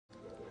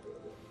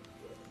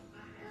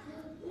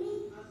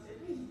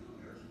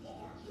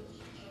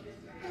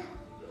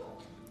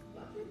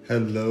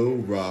Hello,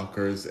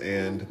 rockers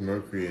and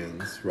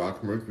Mercuryans.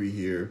 Rock Mercury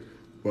here.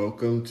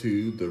 Welcome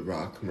to the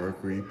Rock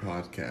Mercury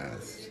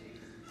podcast.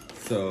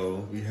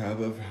 So, we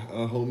have a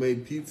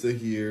homemade pizza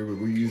here, but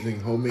we're using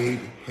homemade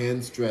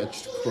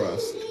hand-stretched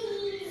crust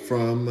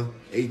from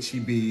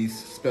HEB's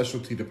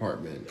specialty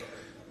department.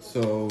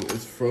 So,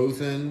 it's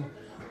frozen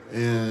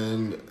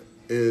and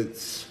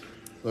it's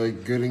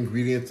like good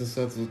ingredients and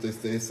stuff.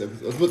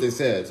 That's what they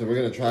said. So, we're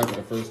going to try it for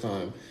the first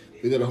time.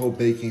 We did a whole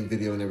baking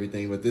video and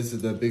everything, but this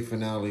is the big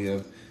finale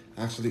of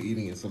actually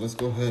eating it. So let's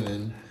go ahead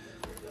and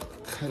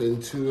cut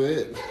into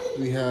it.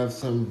 We have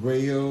some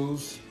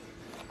Rayo's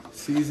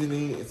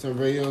seasoning, some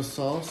Rayo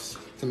sauce,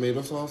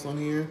 tomato sauce on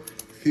here,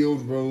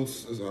 field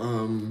roast,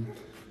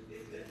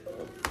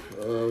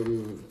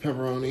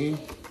 pepperoni,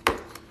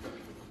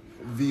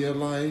 Via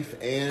Life,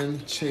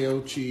 and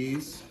Cheo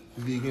cheese,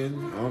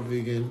 vegan, all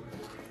vegan.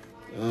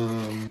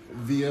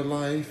 Via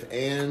Life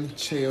and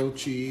Cheo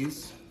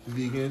cheese.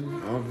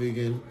 Vegan, all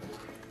vegan.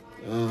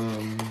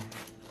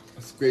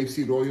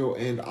 Grapeseed oil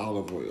and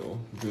olive oil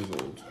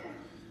drizzled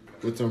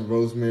with some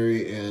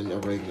rosemary and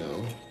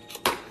oregano.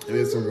 And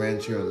then some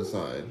ranch here on the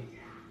side.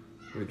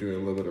 We're doing a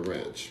little bit of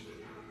ranch.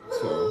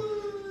 So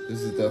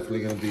this is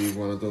definitely gonna be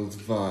one of those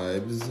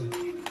vibes.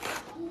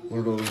 One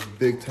of those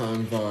big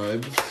time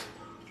vibes.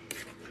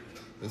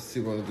 Let's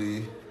see one of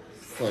the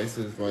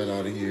slices right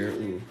out of here.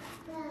 Ooh.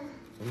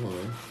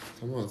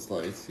 Come on,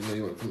 slice. You know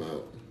you wanna come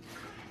out.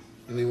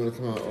 And they want to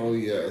come out. Oh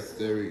yes,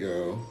 there we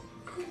go.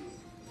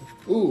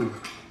 Ooh,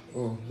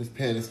 oh, this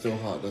pan is still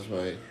hot. That's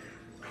right.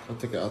 I'll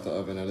take it out the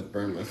oven. I just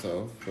burned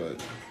myself,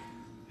 but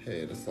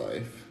hey, that's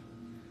life.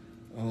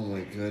 Oh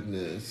my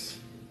goodness,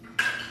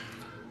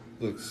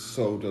 looks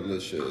so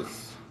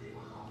delicious.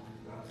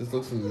 This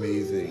looks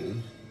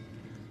amazing.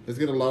 Let's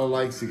get a lot of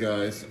likes, you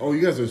guys. Oh, you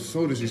guys are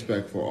so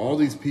disrespectful. All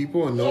these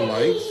people and no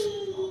likes.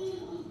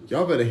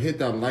 Y'all better hit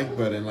that like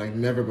button like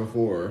never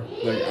before.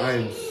 Like I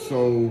am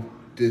so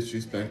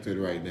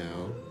disrespected right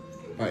now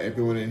by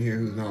everyone in here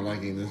who's not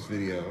liking this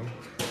video.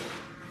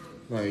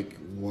 Like,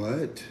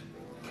 what?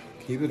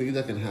 Can you believe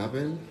that can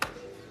happen?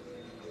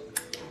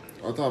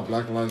 I thought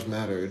Black Lives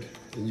Mattered,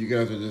 and you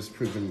guys are just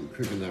proving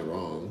that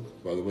wrong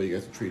by the way you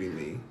guys are treating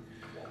me.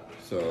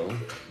 So,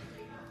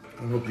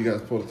 I hope you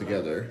guys pull it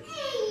together.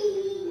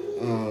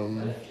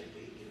 I'm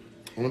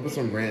gonna put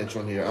some ranch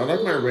on here. I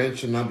like my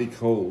ranch to not be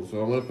cold,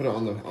 so I'm gonna put it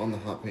on the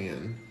hot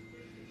pan.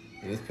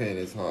 And this pan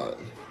is hot.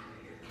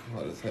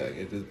 Hot as heck.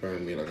 It just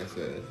burned me, like I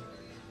said.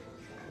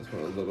 Just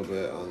put a little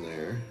bit on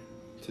there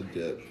to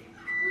dip.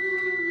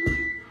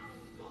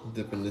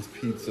 Dipping this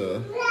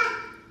pizza.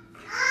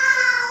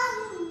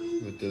 I'm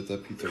gonna dip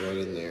that pizza right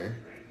in there.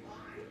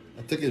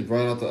 I took it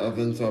right out the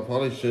oven, so I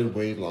probably should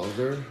wait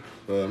longer,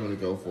 but I'm gonna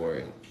go for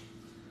it.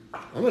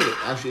 I'm gonna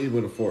actually eat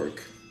with a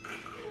fork.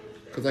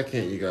 Because I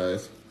can't, you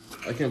guys.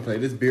 I can't play.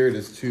 This beard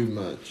is too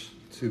much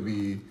to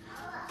be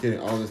getting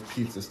all this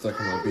pizza stuck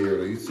in my beard.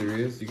 Are you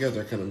serious? You guys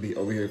are gonna be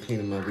over here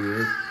cleaning my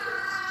beard.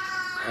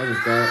 I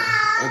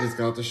just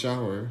got out the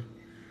shower.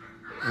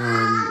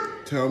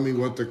 Tell me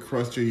what the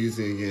crust you're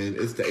using again.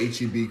 It's the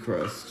HEB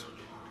crust.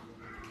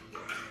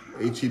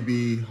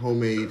 HEB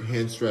homemade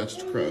hand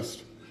stretched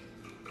crust.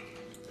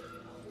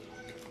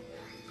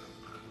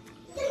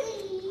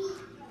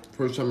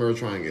 First time ever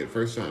trying it.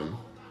 First time.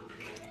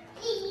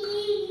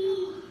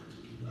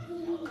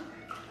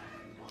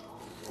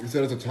 You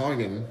said it's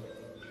Italian.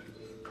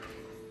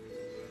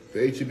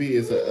 The HEB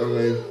is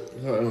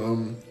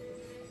an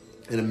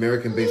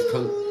American-based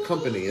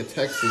company, a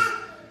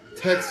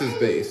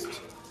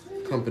Texas-based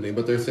company,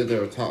 but they said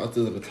it's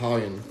an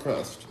Italian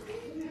crust.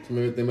 So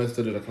maybe they must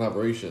have did a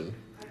collaboration.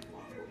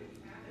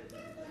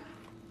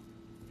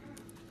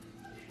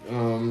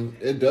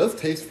 It does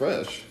taste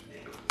fresh.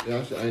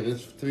 Yeah,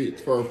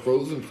 it's for a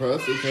frozen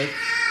crust. It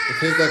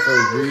tastes like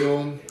a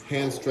real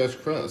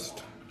hand-stretched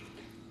crust.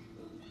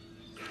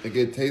 Like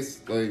it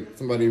tastes like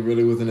somebody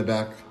really was in the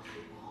back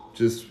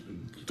just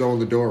throwing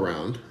the dough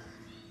around.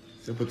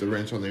 So put the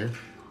ranch on there.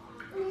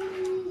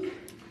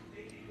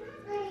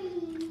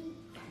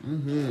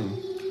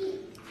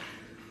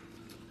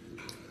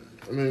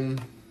 I mean,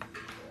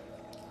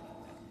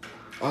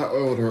 I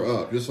oiled her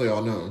up, just so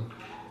y'all know.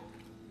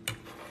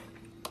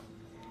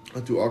 I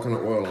threw all kind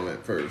of oil on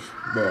it first,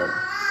 but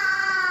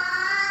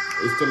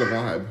it's still a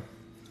vibe.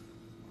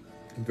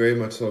 Very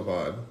much so a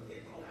vibe.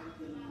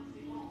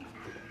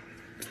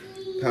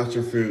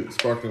 Passion fruit,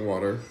 sparkling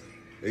water,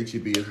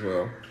 HEB as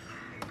well.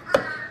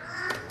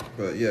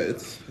 But yeah,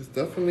 it's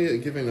definitely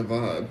giving a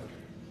vibe.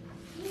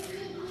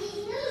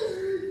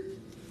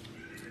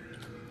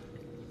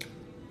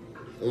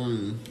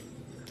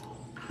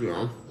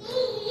 Yeah.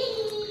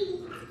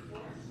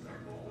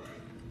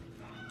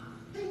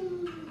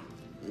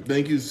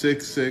 Thank you,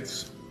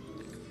 66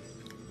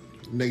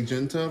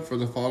 Magenta, for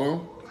the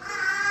follow.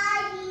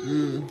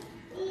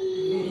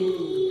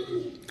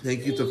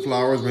 Thank you to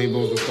Flowers,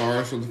 Rainbows, and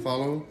Stars for the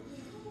follow.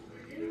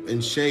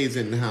 And Shay's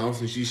in the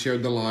house, and she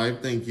shared the live.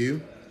 Thank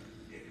you.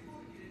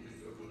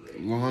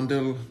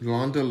 Londa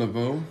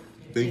Laveau,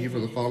 thank you for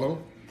the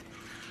follow.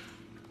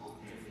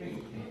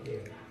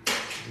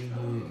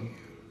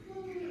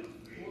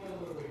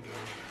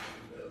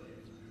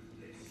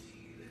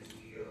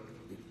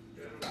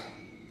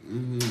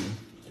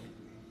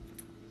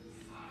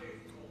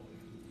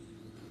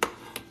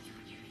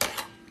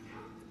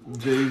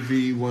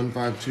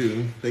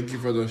 JV152, thank you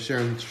for the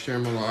sharing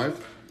my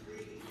live.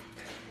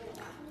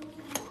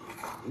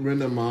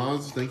 Brenda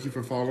Maz, thank you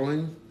for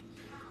following.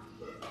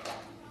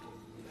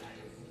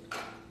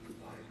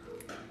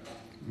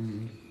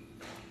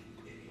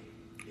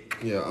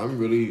 Yeah, I'm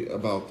really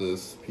about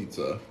this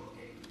pizza.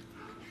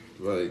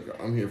 Like,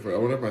 I'm here for it. I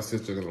wonder if my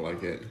sister's gonna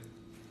like it.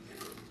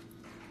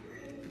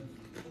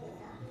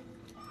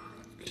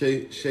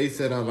 Shay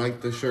said I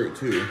like the shirt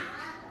too.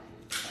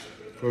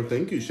 Well,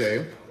 thank you,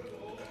 Shay.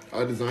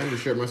 I designed the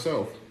shirt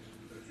myself.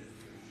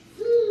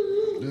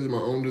 This is my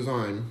own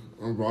design.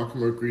 On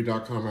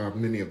rockmercury.com, I have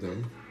many of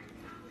them.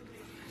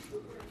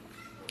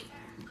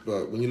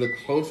 But when you look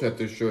close at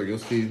this shirt, you'll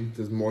see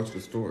there's more to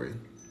the story.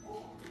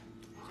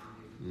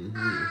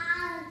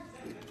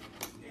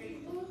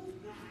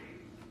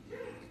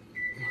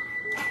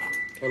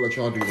 I'll let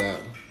y'all do that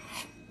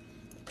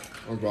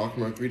on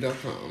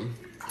rockmercury.com.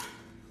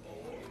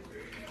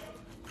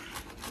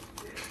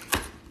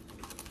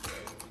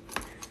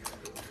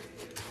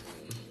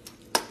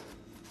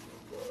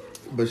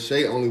 But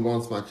Shay only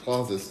wants my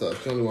closet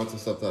stuff. She only wants the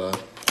stuff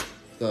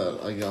that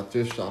I got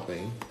thrift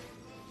shopping.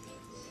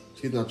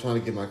 She's not trying to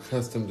get my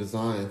custom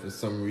design for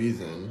some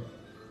reason.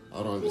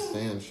 I don't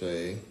understand,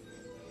 Shay.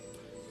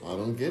 I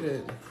don't get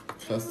it.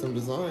 Custom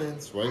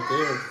designs,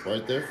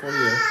 right there for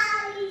you.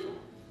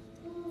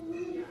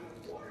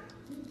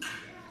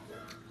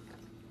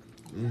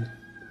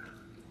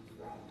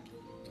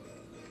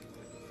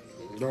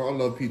 No, I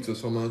love pizza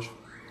so much.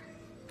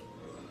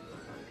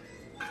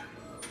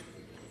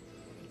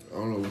 I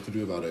don't know what to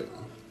do about it.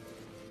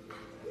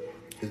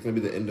 It's gonna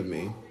be the end of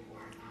me.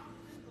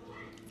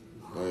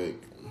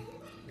 Like,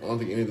 I don't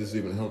think any of this is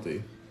even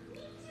healthy.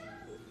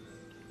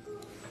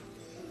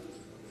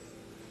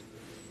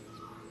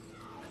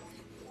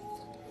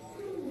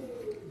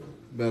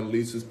 But at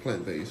least it's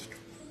plant-based.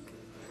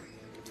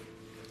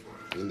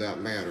 And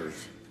that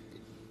matters.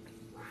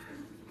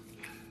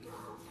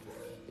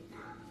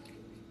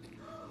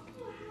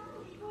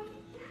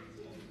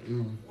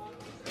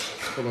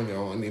 Hold on,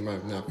 y'all. I need my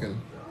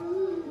napkin.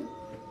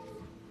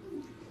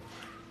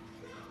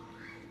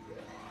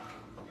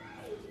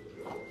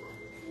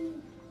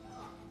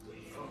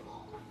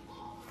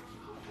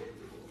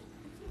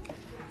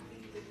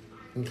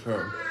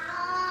 Okay.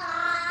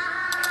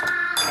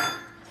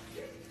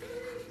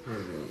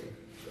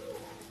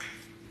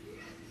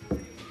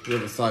 We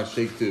have a side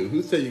shake too.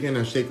 Who said you can't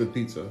have shake with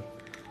pizza?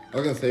 I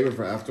was gonna save it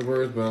for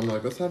afterwards, but I'm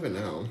like, let's have it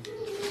now.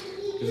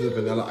 This is a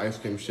vanilla ice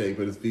cream shake,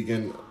 but it's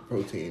vegan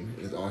protein.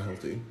 It's all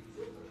healthy.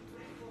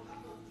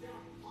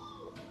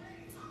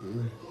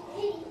 I'm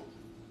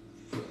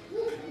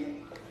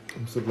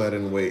so glad I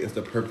didn't wait. It's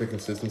the perfect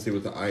consistency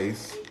with the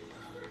ice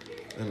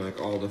and like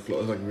all the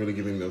flow. It's like really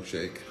giving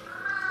milkshake.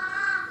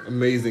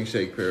 Amazing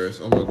shake, Paris.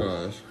 Oh my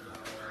gosh.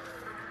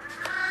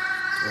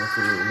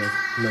 Absolutely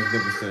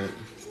magnificent.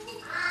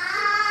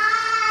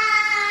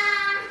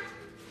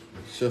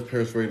 Chef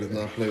Paris Ray does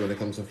not play when it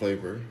comes to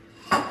flavor.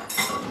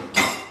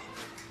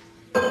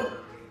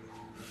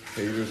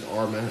 Haters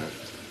are mad.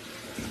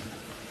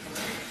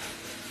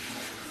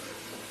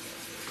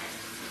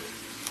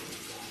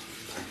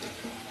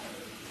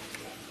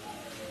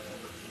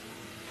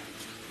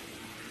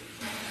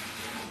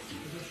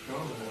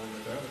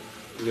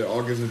 Yeah,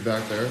 August is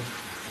back there.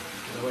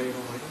 The way you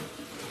don't like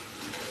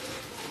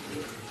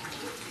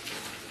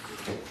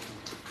it?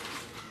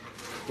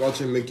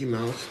 Watching Mickey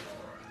Mouse.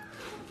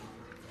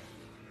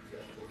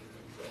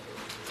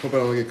 Hope I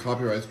don't get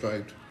copyright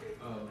striked.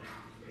 Oh.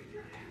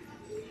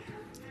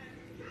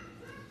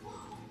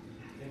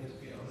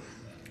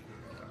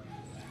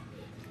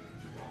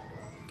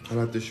 I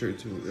like this shirt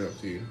too. Yeah,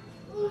 to you.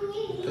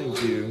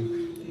 Thank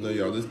you. No,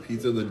 y'all, this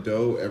pizza, the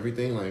dough,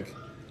 everything, like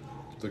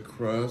the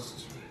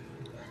crust.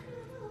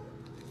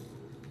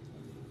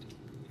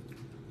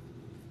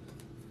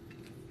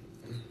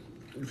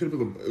 You could have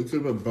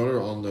put butter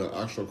on the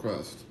actual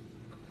crust.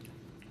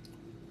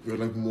 With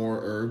like more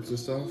herbs and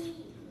stuff.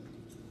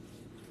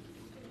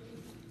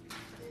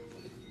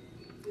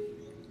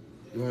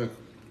 Like,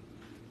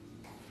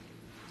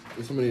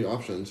 there's so many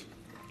options.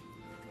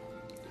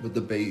 But the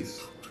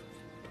base,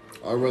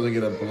 I'd rather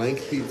get a blank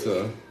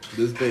pizza,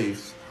 this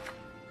base.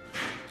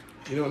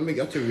 You know what,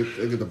 I'll take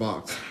get the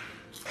box.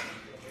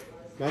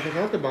 Malcolm, can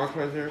I have the box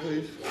right there,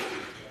 please?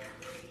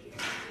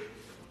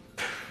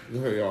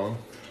 Here, y'all.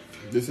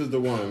 This is the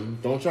one.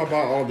 Don't y'all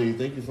buy all these.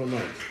 Thank you so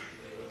much.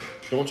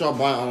 Don't y'all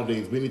buy all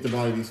these. We need to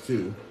buy these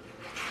too.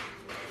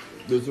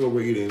 This is what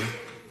we're eating.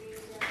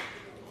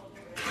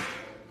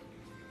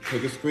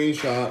 Take a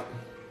screenshot.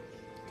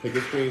 Take a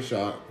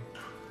screenshot.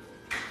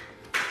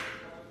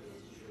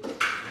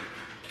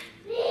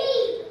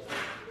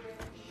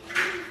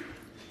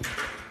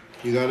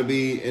 You gotta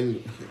be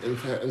in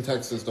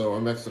Texas though,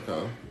 or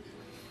Mexico,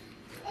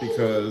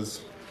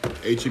 because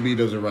HEB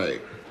does it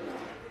right.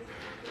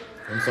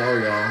 I'm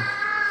sorry, y'all.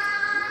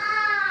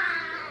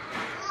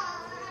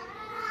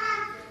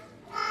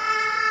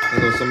 I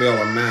know some of y'all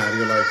are mad.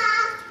 You're like,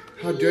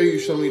 How dare you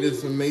show me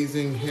this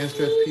amazing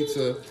hand-stretched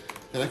pizza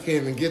and I can't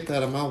even get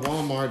that at my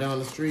Walmart down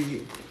the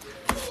street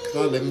because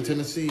I live in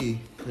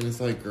Tennessee. And it's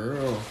like,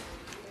 girl,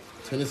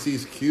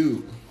 Tennessee's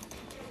cute,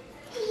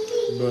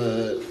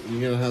 but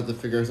you're gonna have to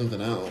figure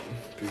something out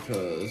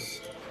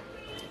because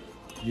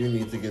you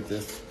need to get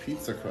this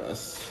pizza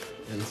crust.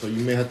 And so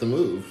you may have to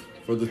move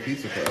for the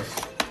pizza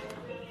crust.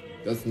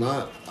 That's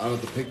not out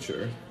of the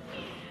picture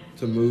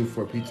to move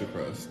for pizza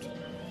crust.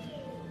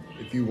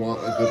 If you want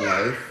a good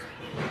life,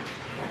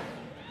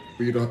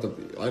 where you don't have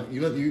to,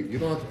 you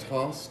don't have to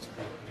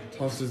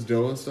toss this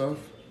dough and stuff.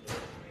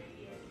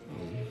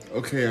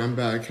 Okay, I'm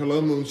back.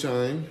 Hello,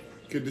 Moonshine.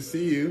 Good to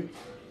see you.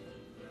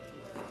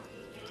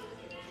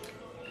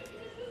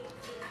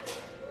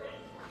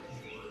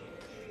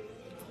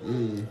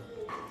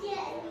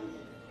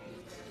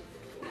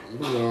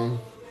 Hello.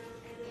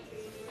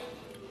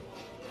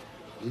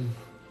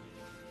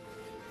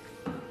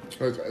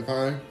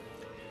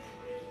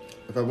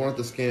 If I wanted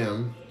to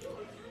scam,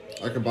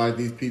 I could buy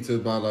these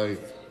pizzas by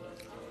like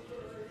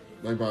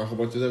buy a whole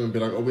bunch of them and be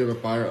like, oh, we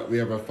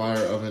have a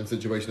fire oven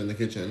situation in the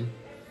kitchen,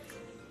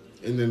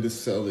 and then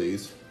just sell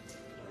these.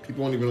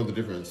 People won't even know the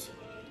difference.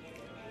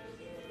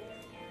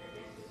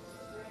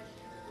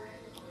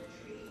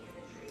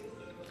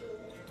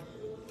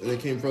 And they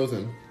came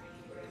frozen.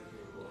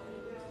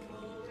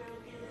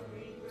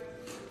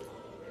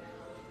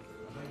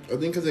 I think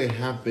because they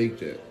half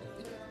baked it.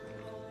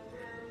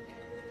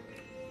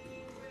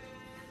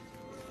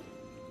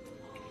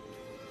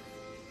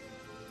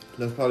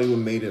 That's probably what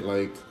made it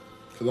like,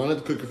 because I only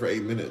had to cook it for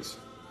 8 minutes.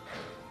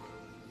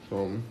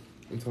 So I'm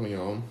telling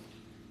y'all,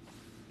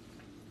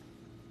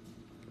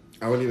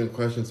 I wouldn't even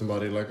question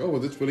somebody like, oh,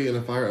 was this really in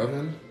a fire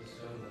oven?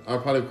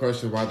 I'd probably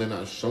question why they're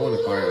not showing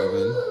a fire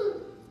oven.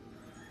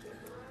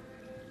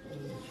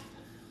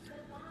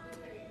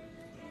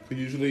 But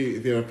usually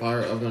if you're at a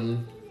fire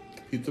oven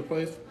pizza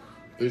place,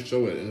 they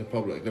show it in the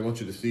public. They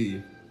want you to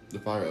see the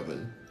fire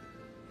oven.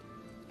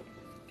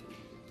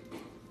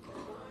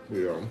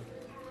 Yeah.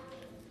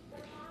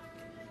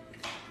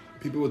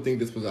 People would think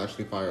this was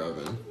actually fire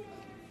oven.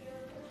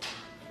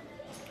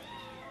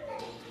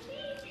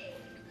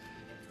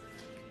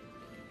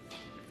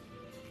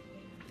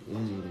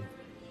 And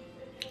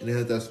it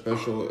has that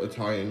special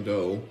Italian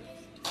dough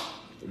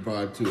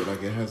vibe to it.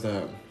 Like it has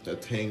that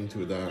tang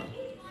to that.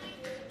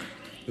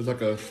 There's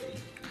like a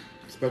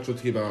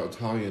specialty about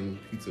Italian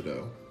pizza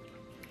dough.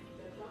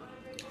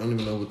 I don't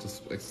even know how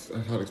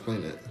to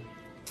explain it.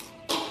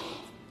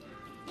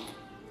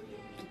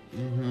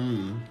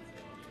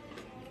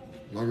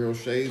 My girl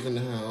Shay's in the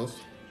house.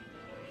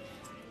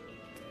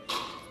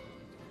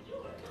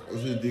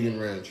 This is Vegan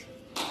Ranch.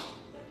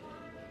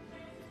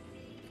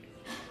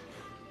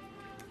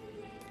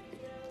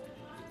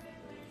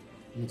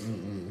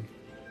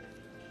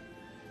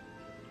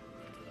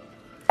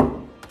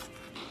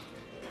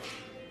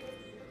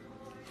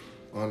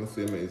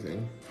 Honestly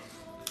amazing.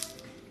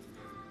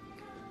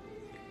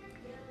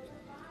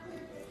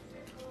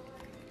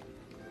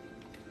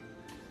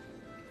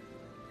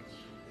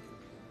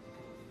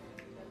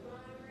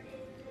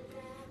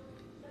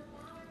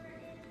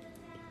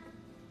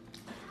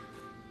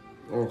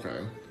 Okay.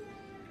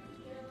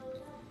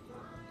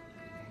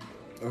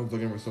 I was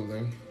looking for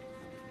something.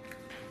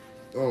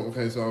 Oh,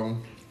 okay, so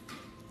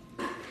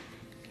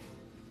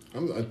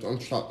I'm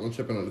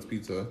chipping on this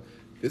pizza.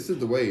 This is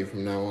the way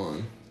from now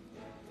on.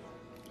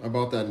 I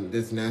bought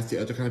this nasty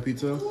other kind of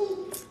pizza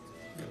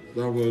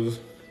that was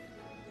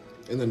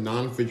in the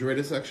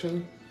non-refrigerated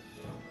section.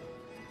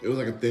 It was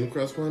like a thin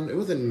crust one. It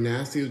wasn't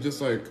nasty, it was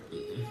just like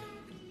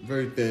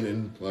very thin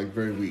and like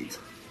very weak.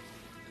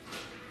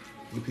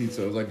 The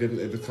pizza was like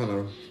it just kind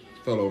of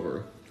fell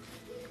over.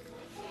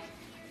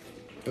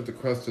 But the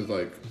crust is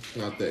like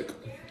not thick.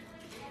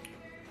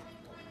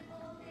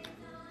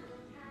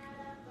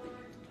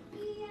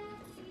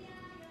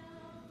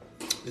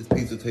 This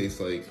pizza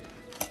tastes like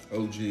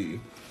OG.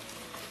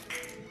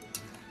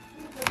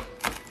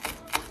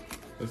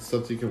 That's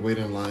stuff you can wait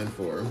in line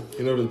for.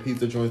 You know the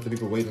pizza joints that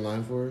people wait in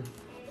line for?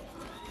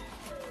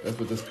 That's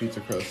what this pizza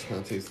crust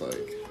kind of tastes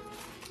like.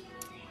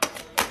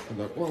 I'm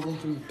like, oh, I want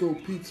some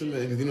dope pizza,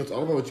 man. Because you know, it's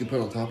all about what you put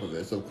on top of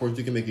it. So, of course,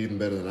 you can make it even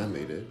better than I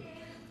made it.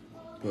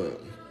 But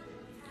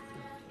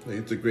like,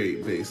 it's a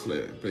great base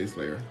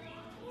layer.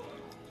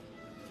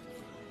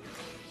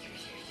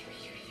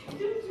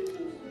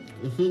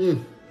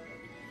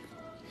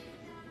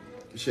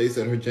 Shay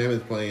said her jam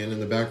is playing in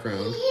the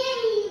background.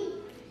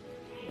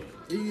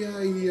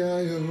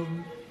 E-I-E-I-O.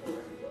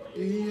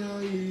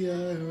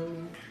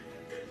 E-I-E-I-O.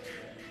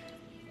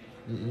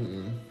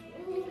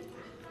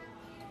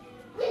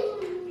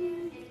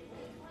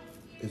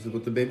 This is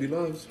what the baby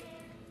loves.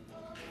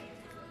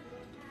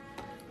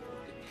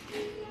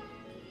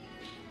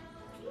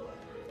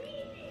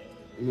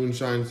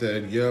 Moonshine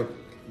said, yep,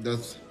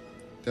 that's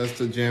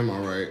the jam,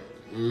 all right.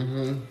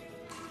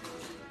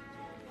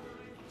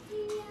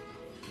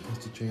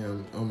 That's the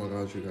jam. Oh my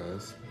gosh, you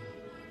guys.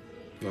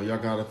 No, y'all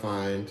gotta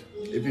find,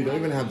 if you don't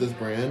even have this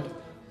brand,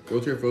 go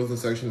to your frozen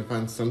section and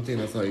find something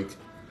that's like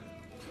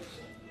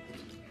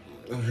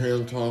a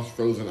hand tossed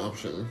frozen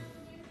option.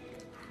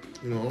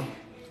 You know,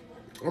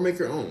 or make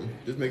your own.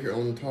 Just make your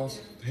own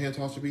hand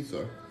toss your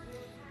pizza.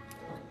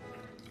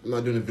 I'm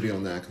not doing a video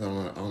on that because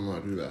I don't know how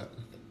to do that.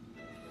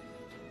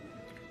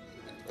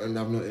 And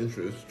I have no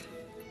interest.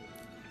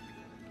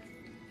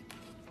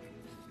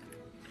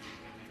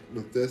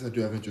 With this, I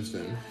do have interest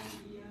in.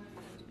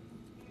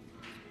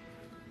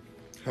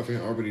 Having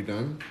it already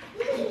done.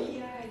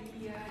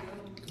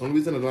 The only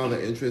reason I don't have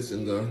that interest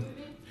in the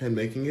hand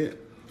making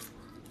it,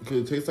 because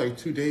it takes like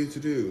 2 days to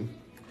do.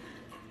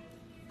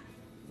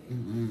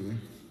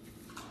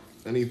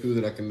 I need food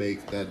that I can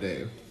make that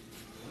day.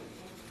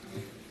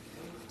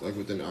 Like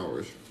within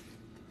hours.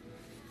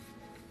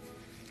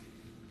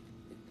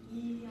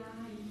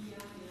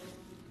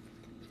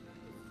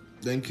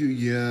 Thank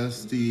you,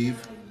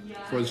 Steve,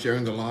 for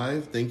sharing the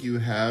live. Thank you,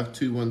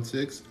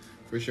 Have216,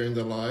 for sharing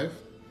the live.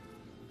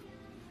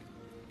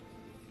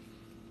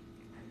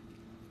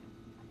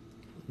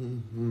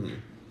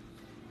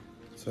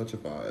 Such a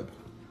vibe.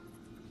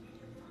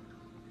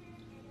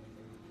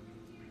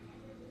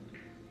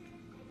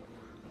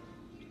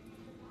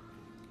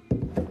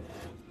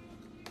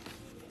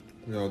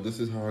 Yo, this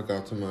is how I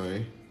got to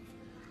my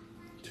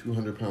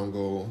 200-pound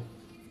goal.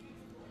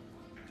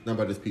 Not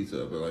by this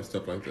pizza, but like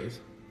stuff like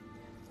this.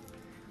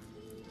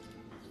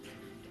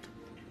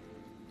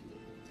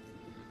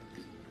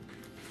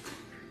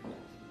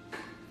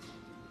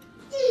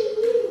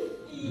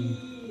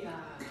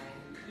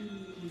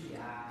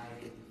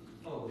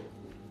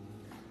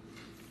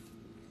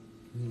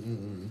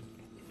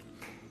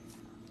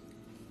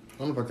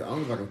 I don't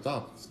know if I can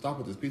stop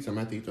with this pizza. I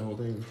might have to eat the whole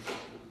thing.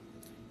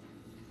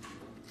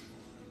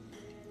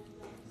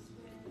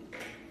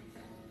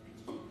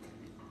 I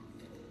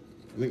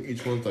think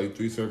each one's like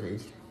 3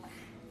 servings.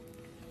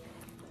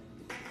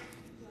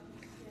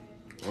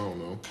 I don't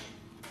know.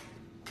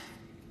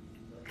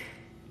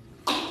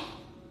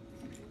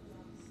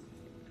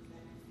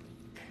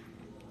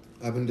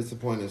 I've been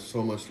disappointed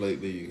so much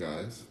lately, you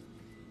guys.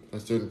 By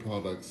certain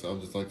products, I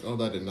was just like, oh,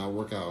 that did not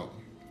work out.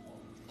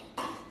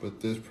 But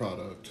this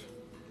product,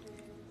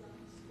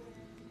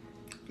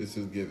 this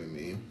is giving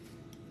me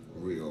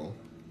real.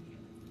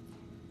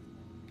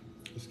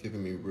 It's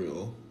giving me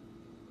real.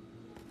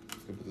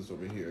 Let's go put this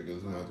over here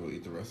because I might as well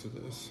eat the rest of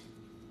this.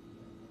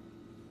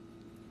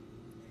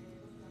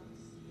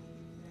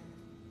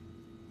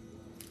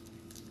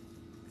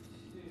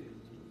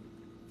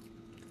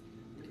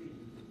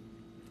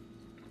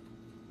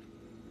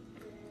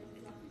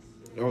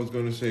 I was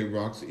gonna say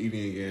Rock's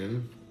eating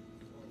again.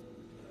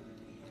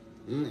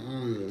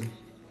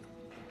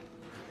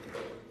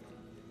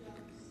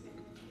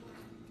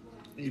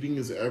 Eating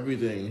is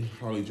everything,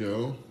 Holly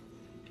Joe.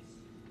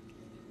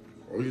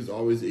 Or he's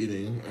always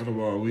eating.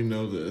 Otherwise, we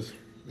know this.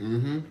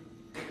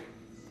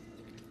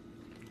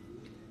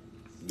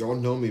 Y'all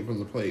know me from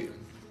the plate.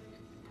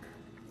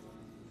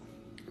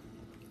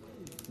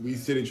 We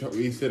sit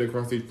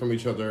across from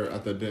each other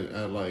at the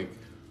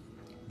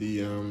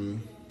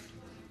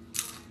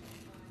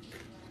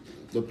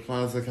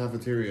Plaza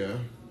cafeteria.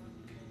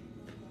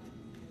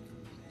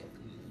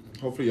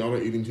 Hopefully y'all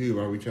are eating too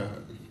while we chat.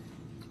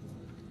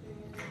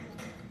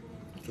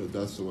 So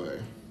that's the way.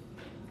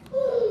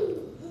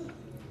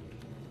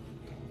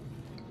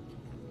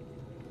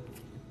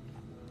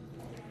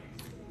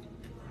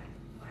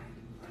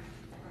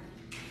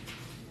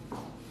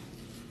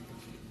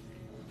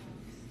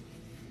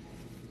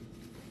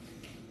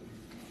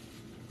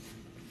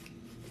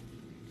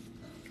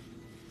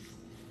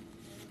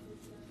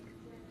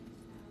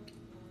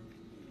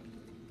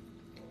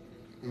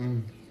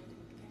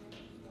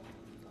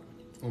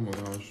 Oh my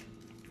gosh,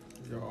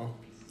 y'all.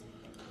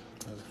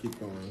 Let's keep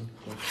going.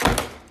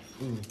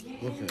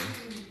 Okay.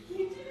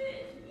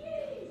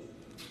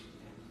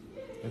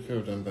 I could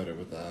have done better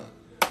with that.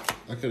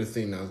 I could have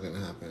seen that was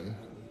gonna happen.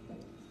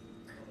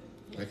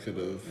 I could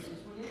have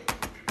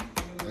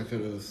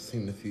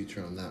seen the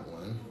future on that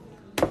one.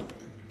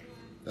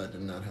 That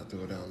did not have to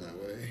go down that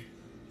way.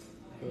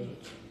 But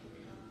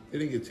it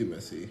didn't get too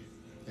messy.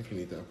 I can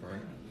eat that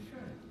part.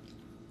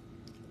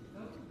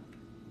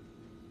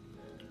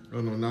 Oh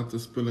no, not the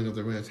spilling of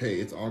the ranch. Hey,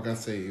 it's all got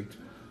saved.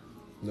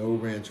 No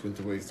ranch went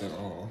to waste at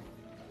all.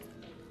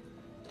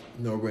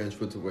 No ranch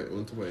went to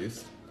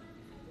waste.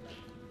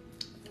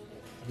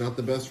 Not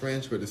the best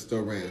ranch, but it's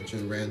still ranch,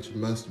 and ranch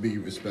must be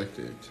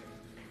respected.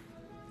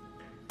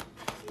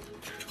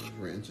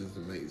 Ranch is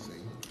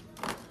amazing.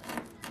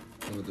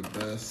 One of the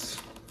best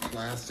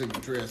classic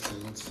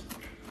dressings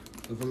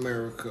of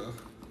America.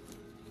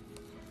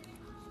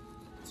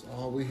 It's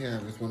all we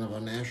have is one of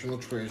our national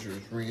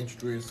treasures, ranch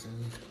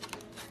dressing.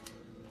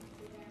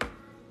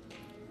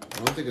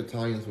 I don't think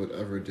Italians would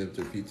ever dip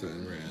their pizza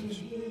in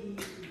ranch.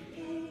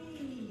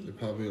 They're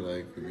probably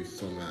like, would be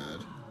so mad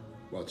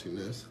watching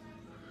this.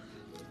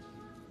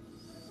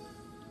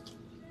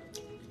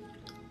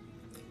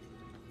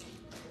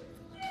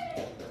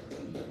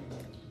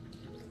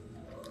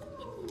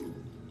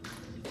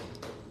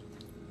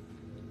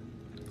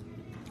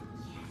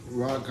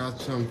 Rock got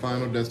some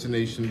Final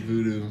Destination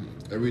voodoo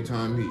every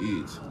time he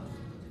eats.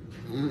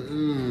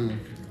 Mm-mm.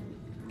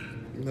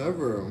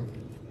 Never.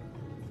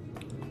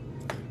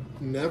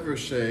 Never,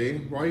 Shay.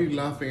 Why are you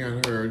laughing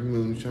at her,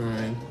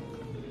 Moonshine?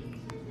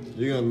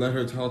 You gonna let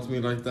her talk to me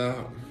like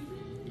that?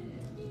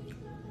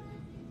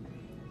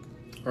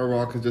 Or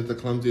Rock is just the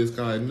clumsiest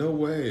guy? No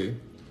way.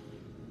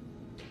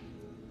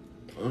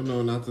 Oh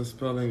no, not the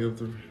spelling of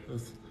the.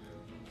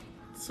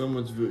 So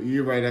much voodoo.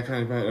 You're right.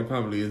 That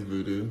probably is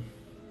voodoo.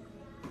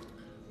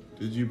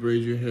 Did you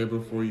braid your hair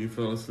before you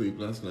fell asleep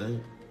last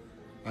night?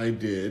 I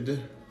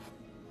did.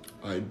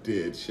 I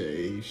did,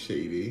 Shay. You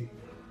shady.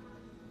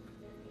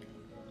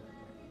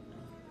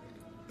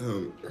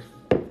 You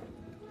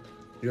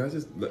guys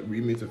just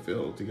read me to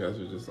filth. You guys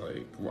are just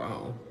like,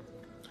 wow.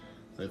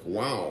 Like,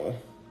 wow.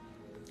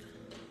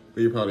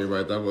 But you're probably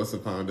right. That was the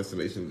Final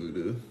Destination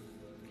voodoo.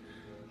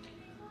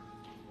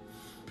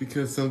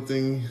 Because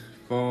something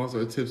falls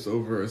or tips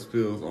over or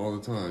spills all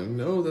the time.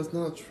 No, that's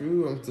not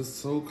true. I'm just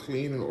so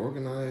clean and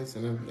organized,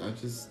 and I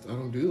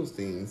don't do those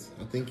things.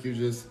 I think you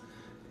just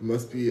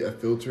must be a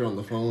filter on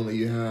the phone that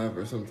you have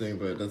or something,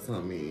 but that's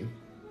not me.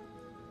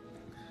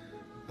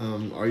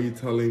 Are you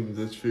telling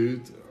the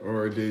truth,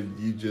 or did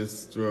you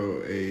just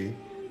throw a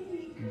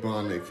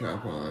bonnet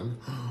cap on?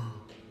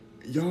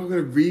 Y'all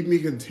gonna read me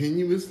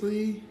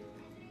continuously?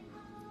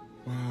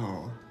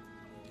 Wow.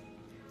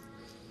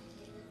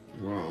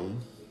 Wow.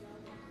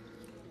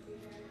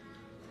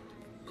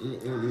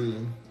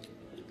 Mm-mm.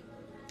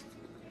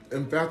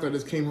 In fact, I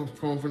just came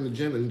home from the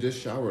gym and just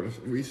showered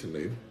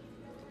recently.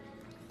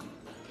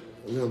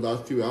 In the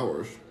last few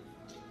hours.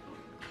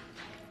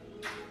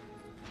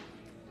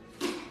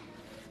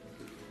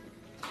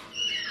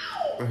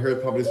 My hair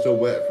is probably still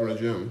wet from the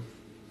gym.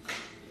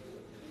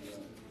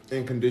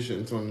 In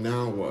condition, so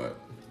now what?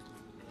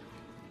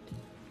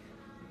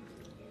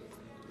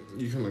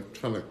 You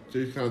kind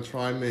of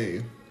try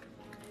me.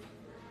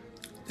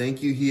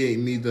 Thank you, he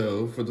ain't me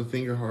though, for the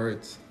finger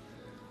hearts.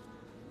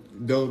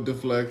 Don't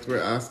deflect, we're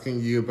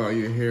asking you about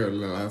your hair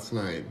last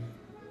night,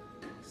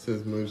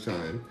 says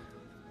Moonshine.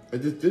 I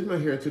just did my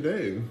hair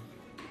today.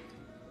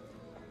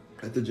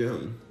 At the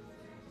gym.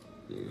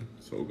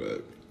 So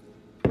good.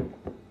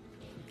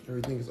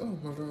 Everything is, oh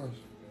my gosh.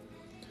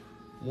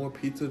 More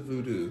pizza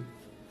voodoo.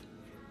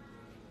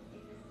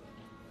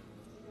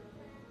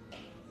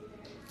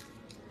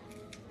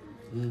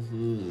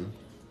 Mm-hmm.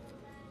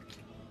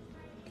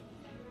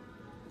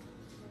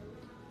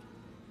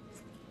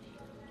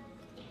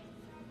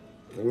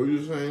 What were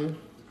you saying?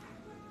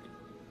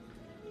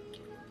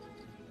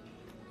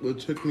 What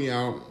took me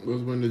out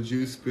was when the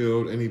juice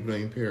spilled and he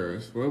blamed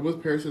Paris. Well, it was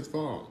Paris'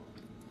 fault.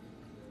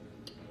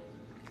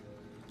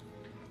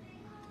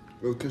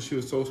 It was because she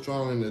was so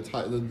strong and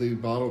the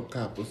bottle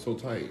cap was so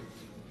tight.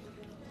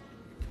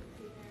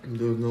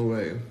 There was no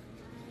way.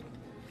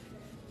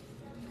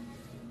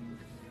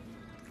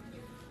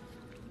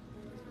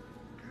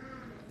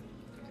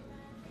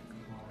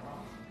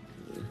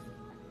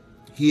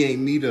 He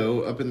ain't me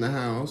though, up in the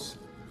house.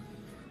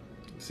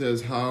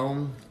 Says,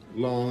 how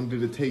long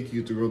did it take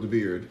you to grow the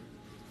beard?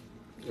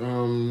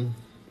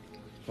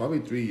 Probably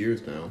 3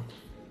 years now.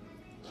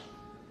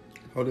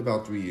 Probably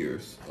about 3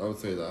 years. I would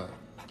say that.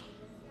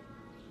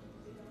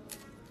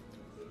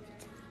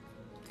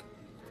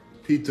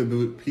 Pizza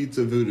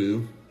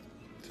voodoo,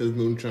 says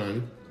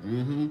Moonshine.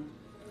 Mm-hmm.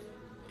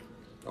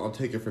 I'll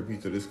take it for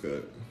pizza this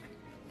good.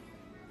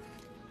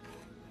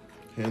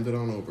 Hand it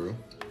on over.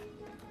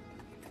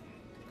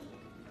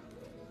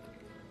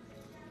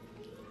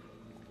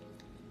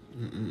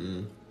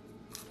 Mm-mm.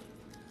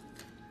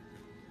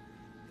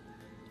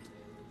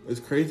 It's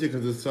crazy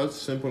because it's such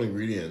simple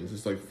ingredients.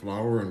 It's like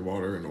flour and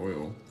water and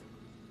oil.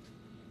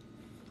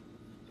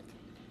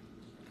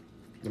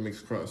 That makes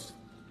crust.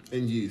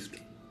 And yeast.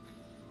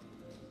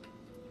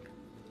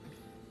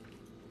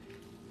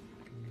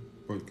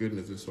 But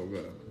goodness, it's so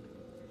good.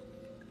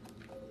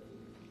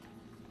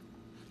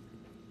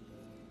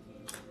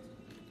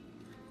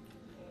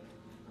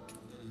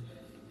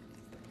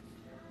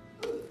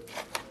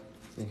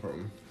 No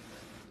problem.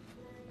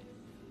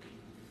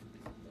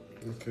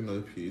 Okay,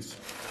 another piece.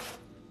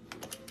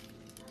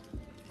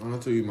 I'll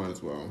tell you might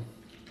as well.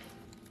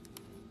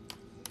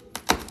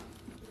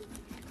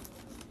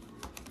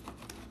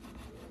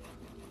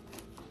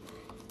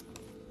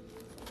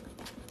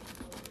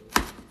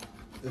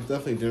 It's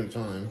definitely dinner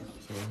time,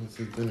 so this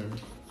is dinner.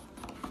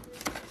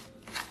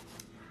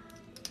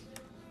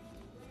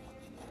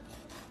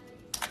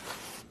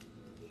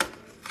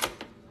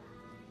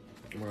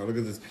 Wow, look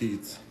at this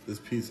piece. This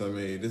piece I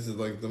made. This is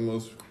like the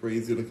most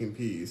crazy looking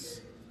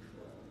piece.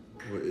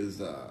 What is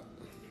that?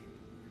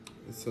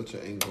 It's such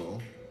an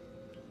angle.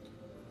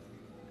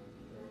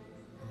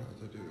 I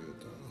have to do it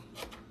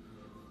though.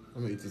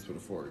 I'm gonna eat this with a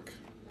fork.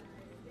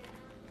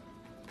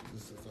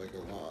 This is like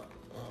a lot.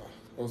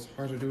 Oh, it's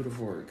hard to do with a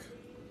fork.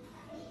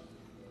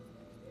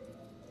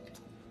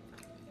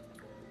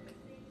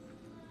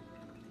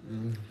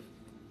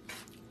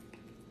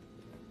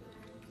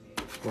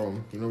 Well,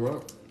 you know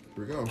what?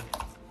 Here we go.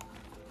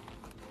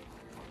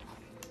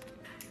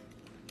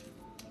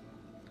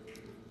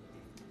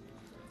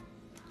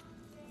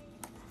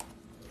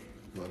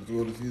 Well, Might as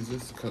well just use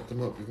this to cut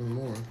them up even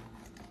more.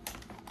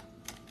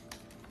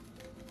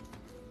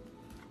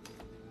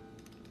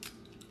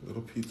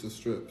 Little pizza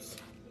strips.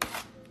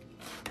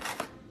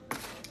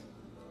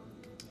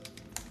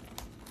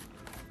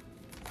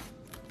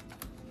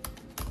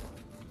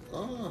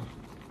 Ah.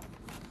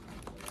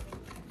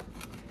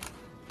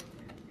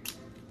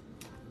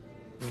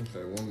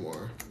 Okay, one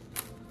more.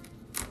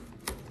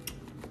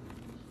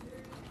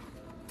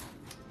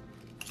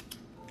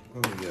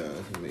 Oh yeah,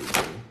 that's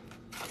amazing.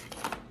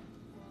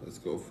 Let's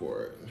go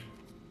for it.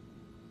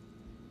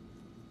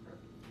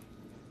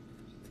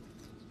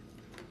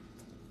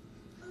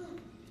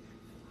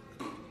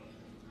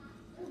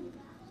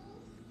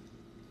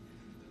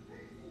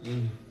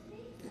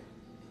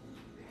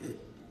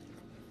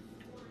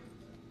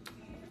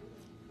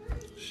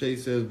 Shay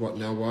says, "What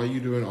now? Why are you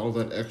doing all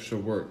that extra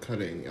work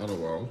cutting?"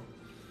 LOL.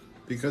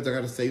 Because I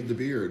gotta save the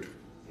beard.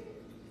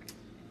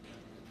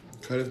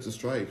 Cut it to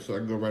stripes so I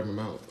can go right in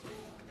my mouth.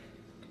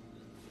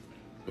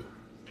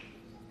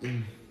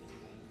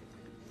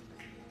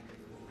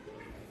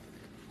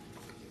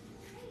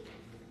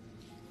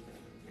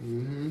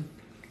 Mm-hmm.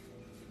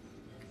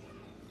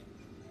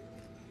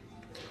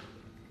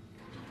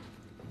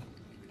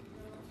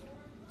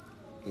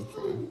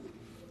 Okay.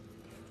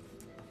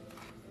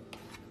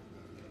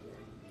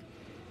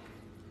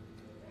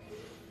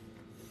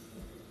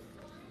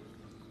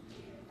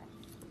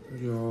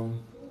 Y'all,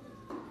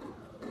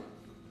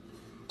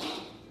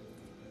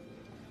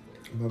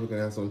 I'm probably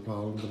gonna have some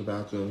problems with the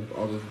bathroom.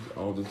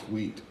 All this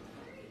wheat.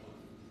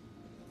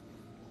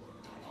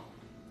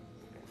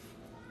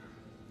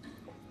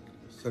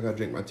 So I gotta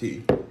drink my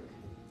tea.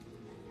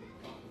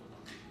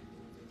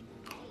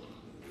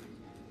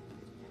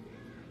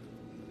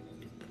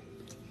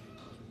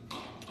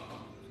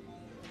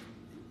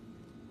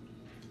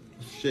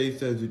 Shay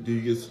says, "Do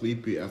you get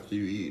sleepy after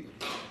you eat?"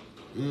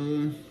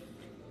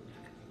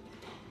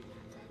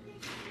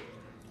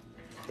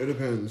 It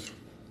depends.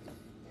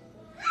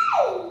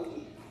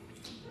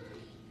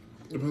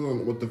 Depends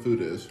on what the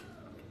food is.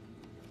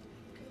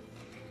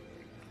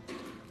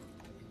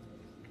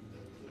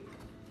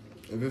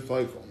 If it's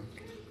like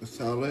a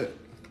salad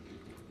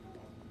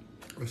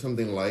or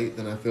something light,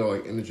 then I feel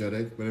like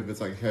energetic. But if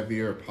it's like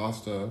heavier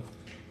pasta,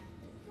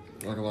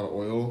 like a lot of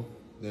oil,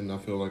 then I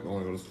feel like I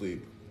want to go to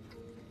sleep.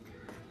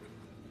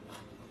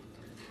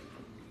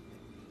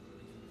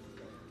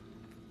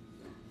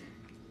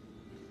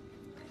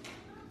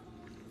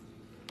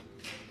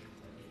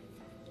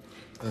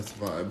 That's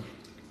the vibe.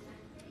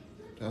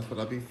 That's what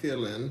I be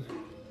feeling.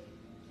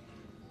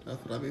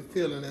 That's what I be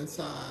feeling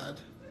inside.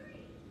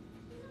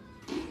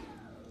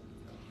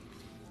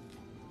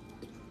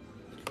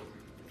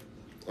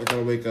 I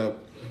gotta wake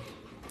up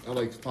at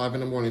like 5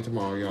 in the morning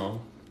tomorrow,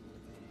 y'all,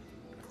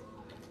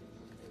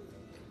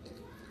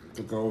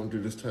 to go and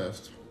do this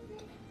test.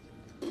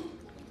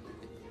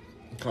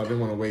 Cause I didn't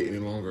want to wait any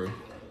longer.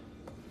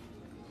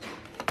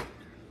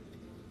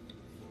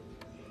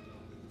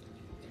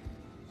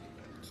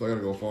 So I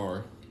gotta go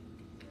far.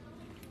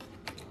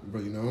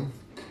 But you know,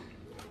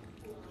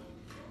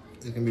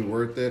 it can be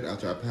worth it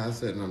after I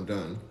pass it and I'm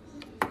done.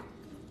 I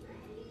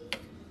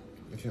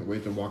can't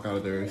wait to walk out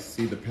of there and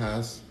see the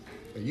pass.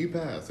 And you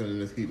pass and then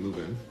just keep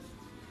moving.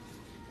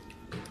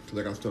 Cause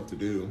I got stuff to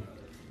do.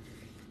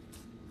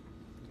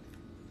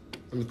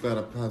 I'm just glad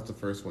I passed the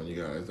first one, you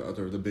guys.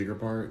 The bigger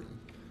part.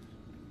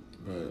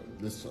 But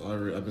this,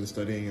 I've been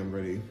studying, I'm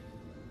ready.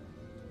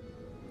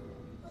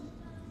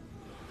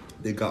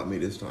 They got me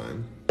this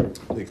time.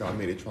 They got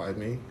me, they tried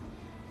me.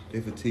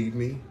 They fatigued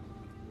me.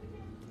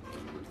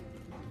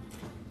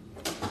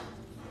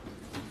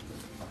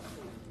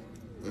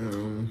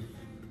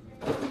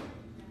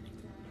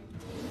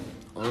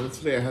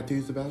 Honestly, I had to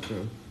use the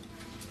bathroom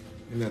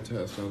in that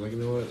test. I was like, you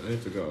know what, I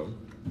need to go.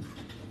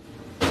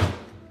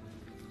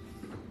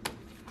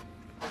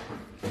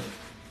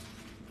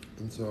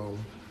 And so,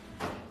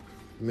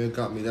 it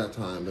got me that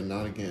time, but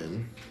not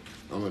again.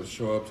 I'm gonna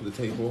show up to the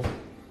table.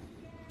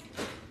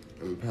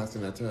 I'm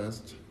passing that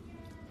test,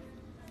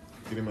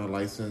 getting my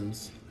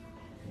license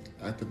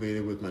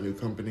activated with my new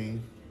company,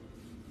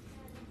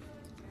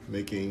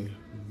 making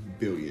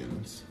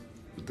billions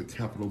with the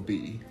capital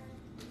B.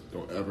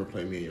 Don't ever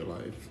play me in your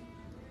life.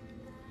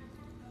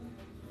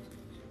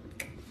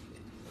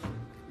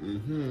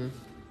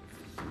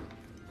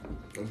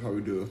 That's how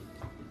we do it.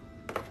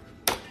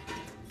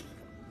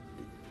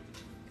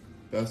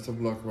 Best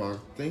of luck, Rock.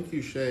 Thank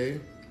you, Shay.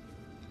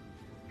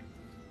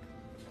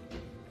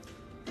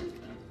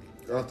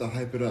 I have to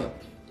hype it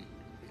up.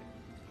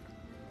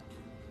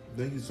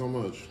 Thank you so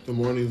much. The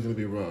morning's gonna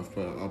be rough,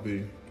 but I'll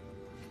be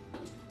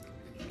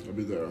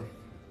there.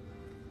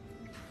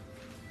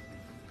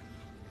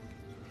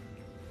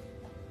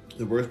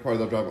 The worst part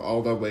is I drive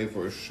all that way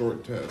for a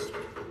short test.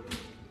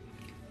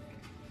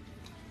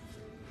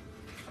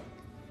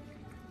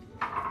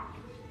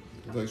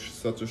 It's like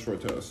such a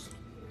short test.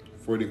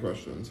 40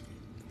 questions.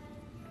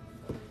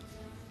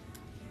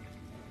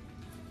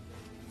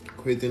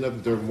 Crazy enough,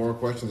 if there were more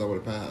questions, I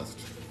would have passed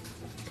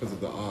because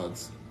of the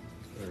odds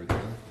and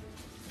everything.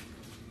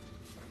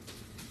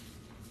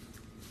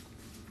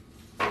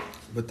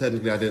 But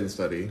technically, I didn't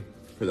study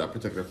for that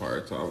particular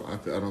part, so I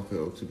don't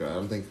feel too bad.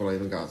 I'm thankful I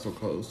even got so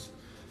close.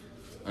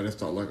 I just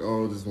thought like,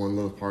 oh, this is one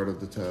little part of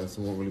the test.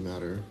 It won't really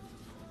matter.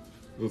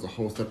 It was a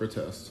whole separate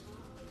test.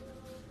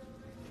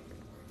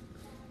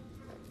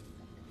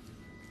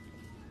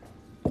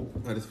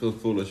 I just feel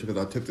foolish because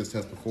I took this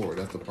test before.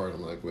 That's the part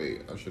I'm like,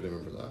 wait, I should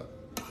remember that.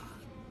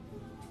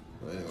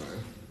 But anyway,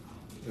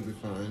 it'll be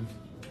fine.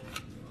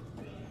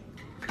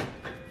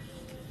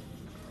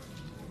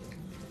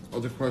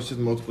 Other questions,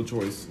 multiple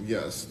choice.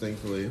 Yes,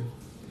 thankfully.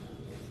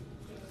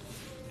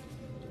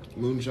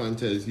 Moonshine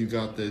says, you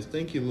got this.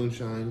 Thank you,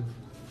 Moonshine.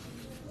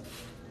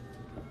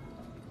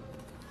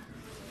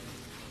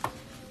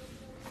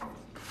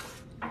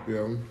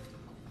 Yeah.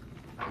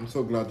 I'm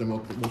so glad they're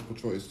multiple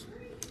choice.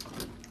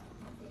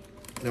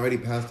 I already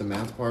passed the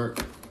math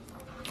part.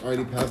 I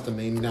already passed the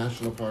main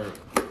national part.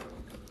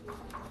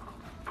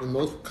 And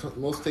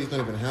most states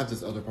don't even have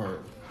this other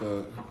part.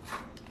 But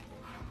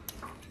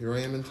here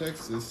I am in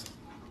Texas.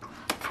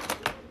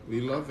 We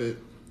love it.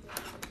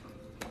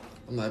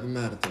 I'm not even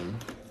mad at them.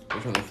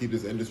 They're trying to keep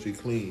this industry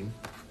clean.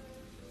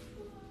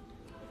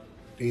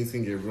 Things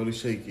can get really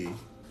shaky.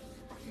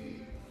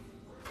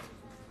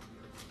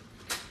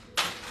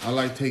 I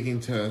like taking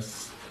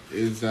tests.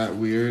 Is that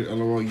weird?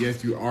 LOL,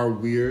 yes, you are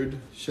weird,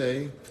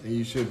 Shay. And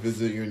you should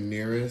visit your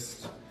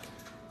nearest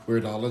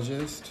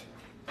weirdologist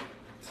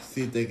to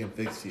see if they can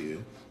fix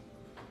you.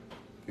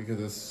 Because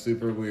it's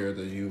super weird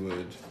that you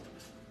would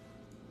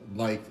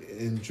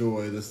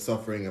enjoy the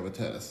suffering of a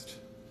test.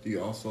 Do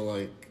you also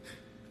like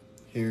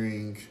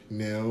hearing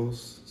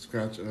nails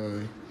scratch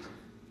a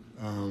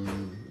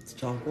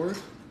chalkboard?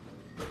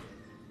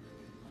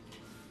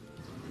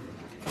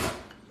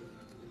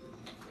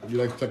 You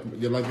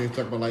like being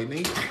struck by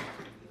lightning?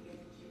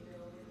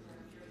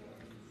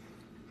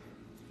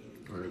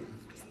 All right.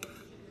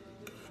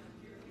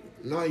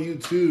 Not you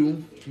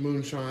too,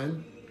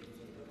 Moonshine.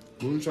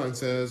 Moonshine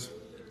says,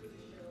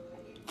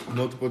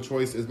 multiple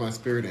choice is my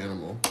spirit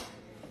animal.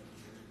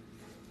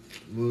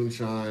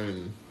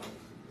 Moonshine.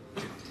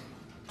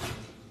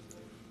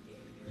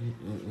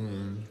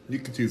 You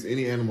can choose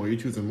any animal. You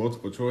choose a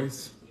multiple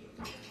choice.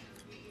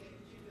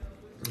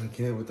 I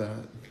can't with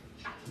that,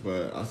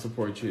 but I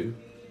support you.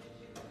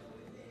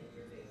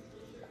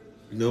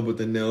 No, but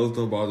the nails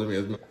don't bother me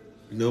as much.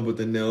 No, but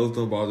the nails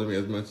don't bother me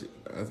as much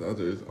as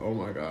others. Oh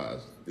my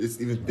gosh!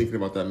 It's even thinking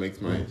about that makes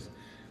my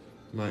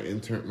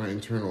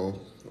internal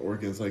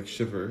organs like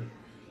shiver.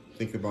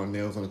 Think about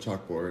nails on a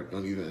chalkboard.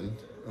 Don't even.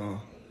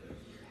 Oh.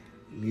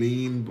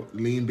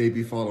 Lean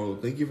baby follow.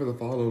 Thank you for the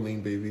follow,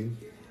 lean baby.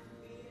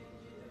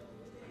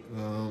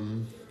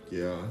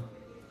 Yeah.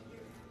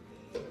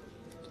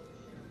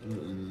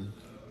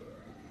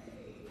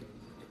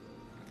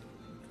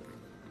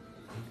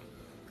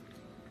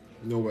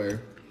 No way.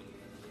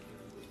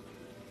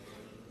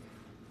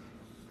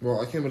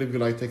 Well, I can't believe you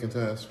like taking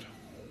tests.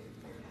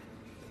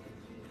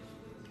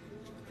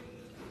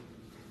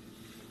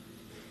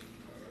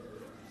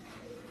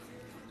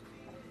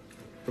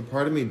 The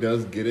part of me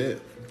does get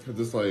it, because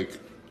it's like,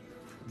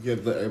 you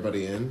have to let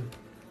everybody in.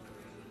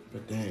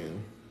 But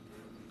dang.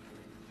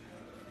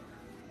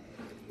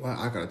 Why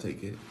I gotta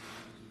take it?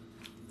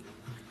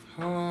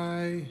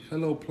 Hi.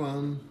 Hello,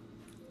 Plum.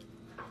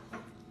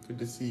 Good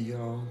to see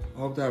y'all. I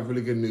hope to have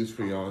really good news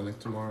for y'all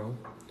next tomorrow.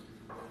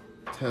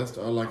 Tests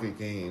are like a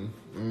game.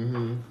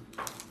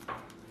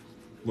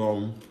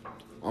 Well,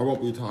 I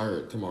won't be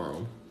tired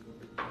tomorrow.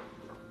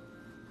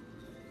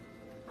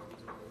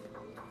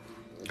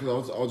 Because I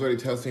was already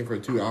testing for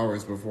 2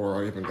 hours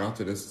before I even got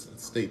to this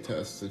state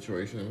test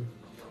situation.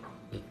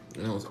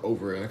 And I was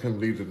over it. I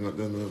couldn't believe there's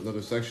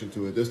another section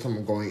to it. This time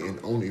I'm going in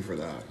only for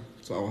that.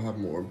 So I will have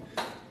more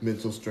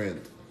mental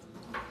strength.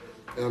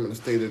 And I'm going to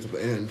stay there to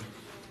the end.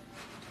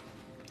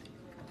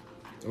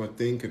 I'm going to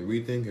think and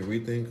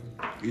rethink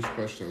each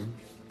question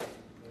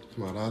to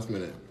my last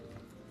minute.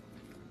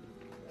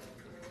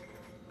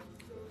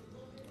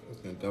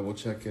 I'm going to double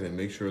check it and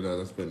make sure that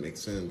that's what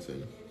makes sense.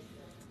 And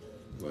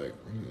like,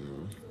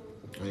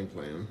 I ain't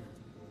playing.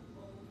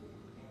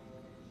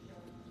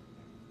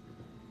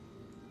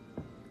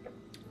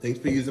 Thanks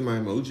for using my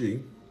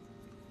emoji,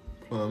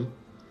 Plum.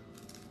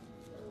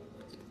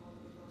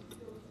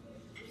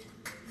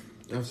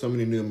 I have so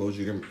many new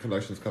emoji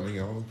collections coming,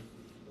 y'all.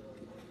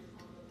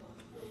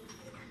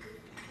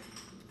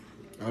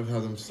 I've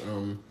had them,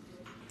 well,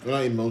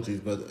 not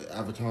emojis, but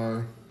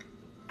avatar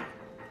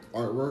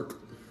artwork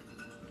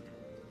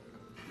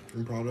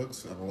and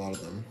products. I have a lot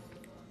of them.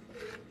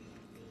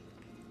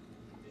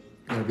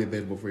 That'll be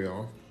available for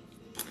y'all.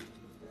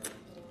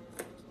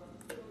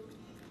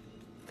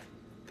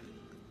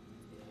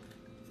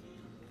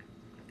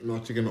 I'm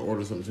actually gonna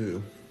order some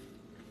too.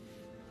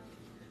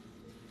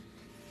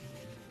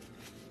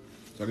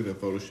 So I can do a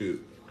photo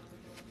shoot.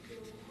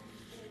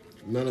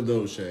 None of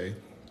those, Shay.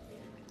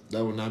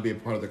 That will not be a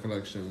part of the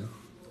collection.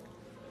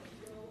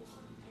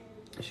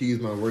 She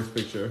used my worst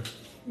picture.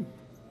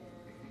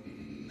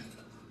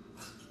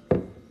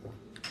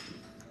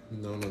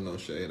 No,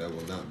 Shay. That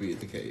will not be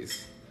the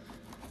case.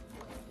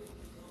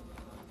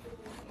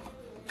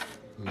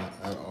 Not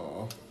at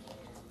all.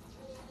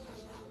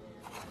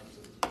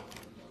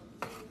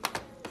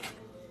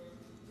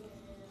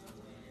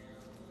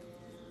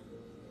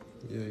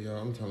 Yeah, y'all,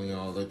 I'm telling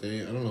y'all, like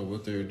I don't know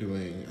what they're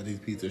doing at these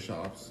pizza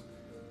shops.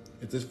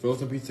 If this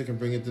frozen pizza can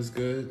bring it this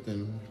good,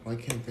 then why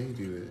can't they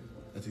do it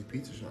at these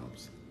pizza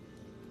shops?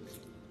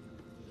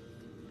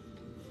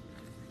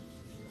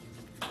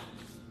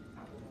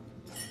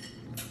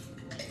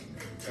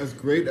 As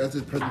great as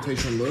this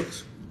presentation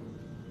looks,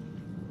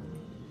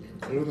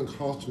 it doesn't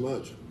cost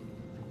much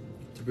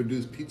to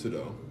produce pizza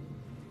dough.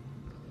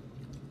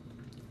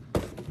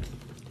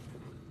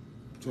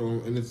 So,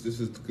 and this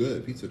is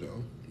good pizza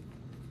dough.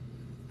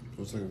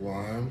 So it's like,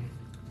 why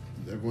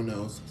is everyone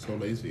else so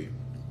lazy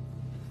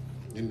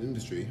in the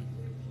industry?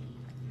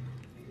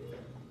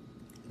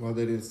 Why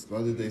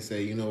did they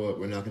say, you know what,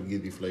 we're not going to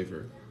give you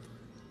flavor.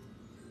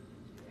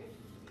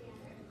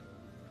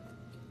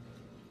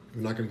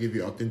 We're not going to give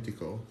you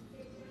authentico.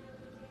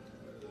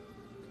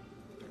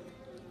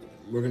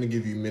 We're going to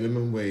give you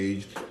minimum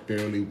wage,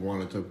 barely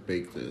wanted to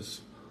bake this.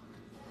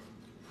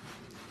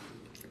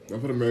 That's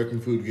what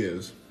American food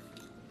gives.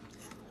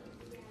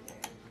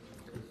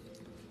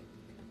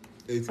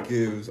 It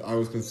gives, I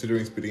was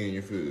considering spitting in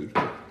your food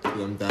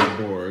because I'm that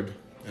bored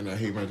and I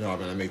hate my job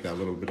and I make that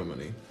little bit of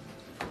money.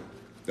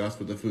 That's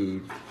what the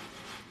food,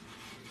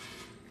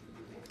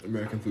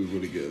 American food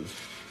really gives.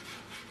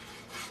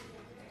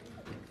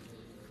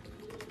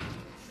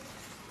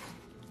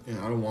 And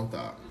I don't want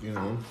that, you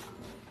know?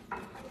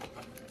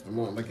 I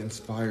want like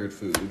inspired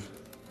food.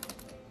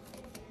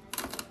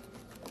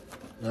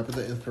 Not for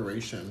the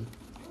inspiration.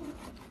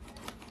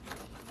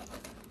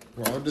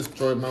 Well, I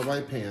destroyed my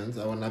white pants.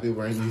 I will not be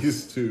wearing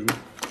these to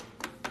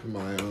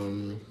my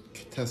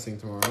testing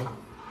tomorrow.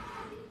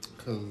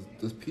 Because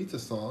this pizza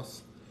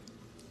sauce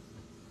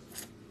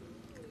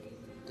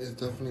is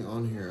definitely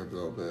on here a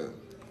little bit.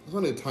 It's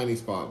only a tiny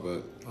spot,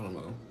 but I don't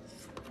know.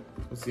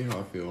 Let's see how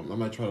I feel. I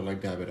might try to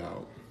like dab it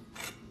out.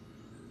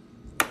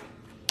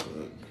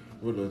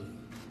 But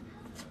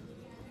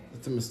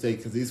it's a mistake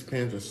because these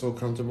pants are so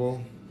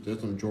comfortable. There's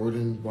some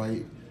Jordan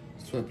white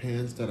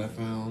sweatpants that I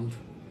found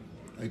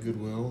at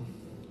Goodwill.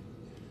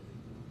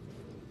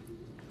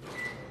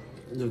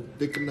 They're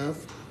thick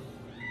enough,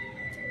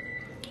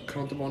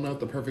 comfortable enough,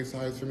 the perfect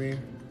size for me.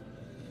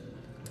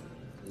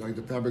 Like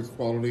the fabric's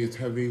quality, it's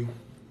heavy.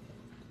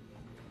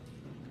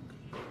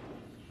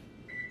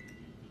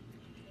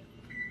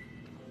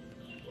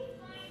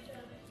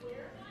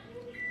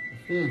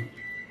 You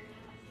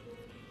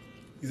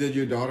said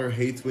your daughter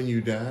hates when you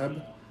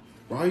dab?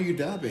 Why are you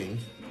dabbing?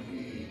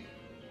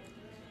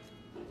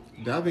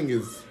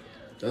 Dabbing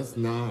that's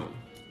not.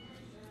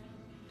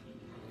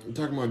 I'm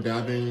talking about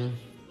dabbing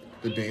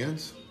the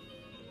dance.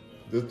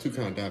 There's two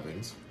kind of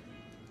dabbings.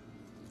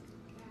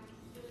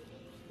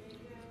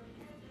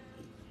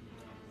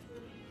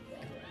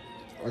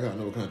 I gotta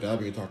know what kind of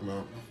dabbing you're talking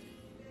about.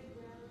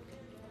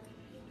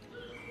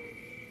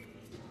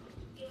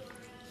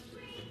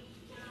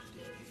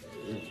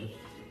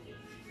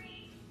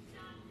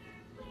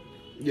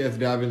 Yes,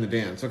 dabbing the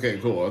dance. Okay,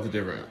 cool. That's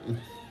different.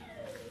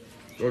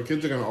 Well,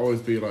 kids are gonna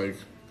always be like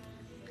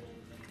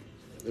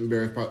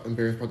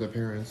embarrassed by their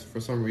parents for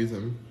some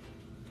reason.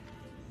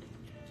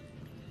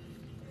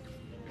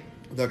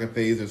 It's like a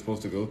phase they're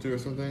supposed to go through or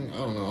something. I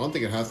don't know. I don't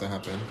think it has to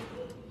happen.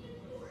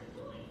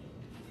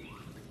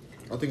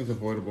 I think it's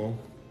avoidable.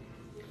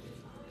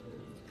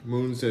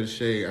 Moon says,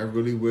 Shay, I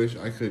really wish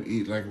I could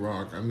eat like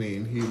Rock. I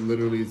mean, he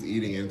literally is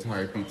eating an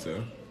entire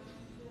pizza.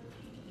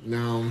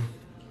 Now,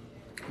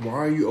 why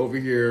are you over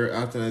here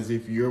acting as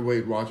if your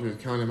Weight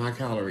Watchers counting my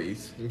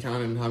calories and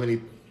counting how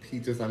many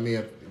pizzas I may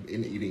have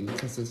been eating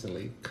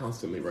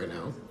constantly right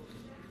now?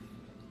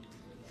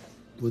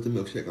 With the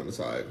milkshake on the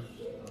side.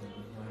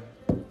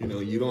 You know,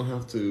 you don't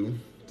have to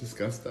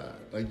discuss that.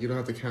 Like, you don't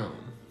have to count.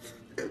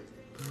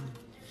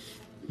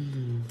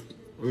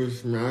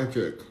 It's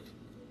magic.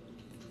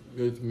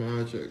 It's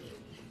magic.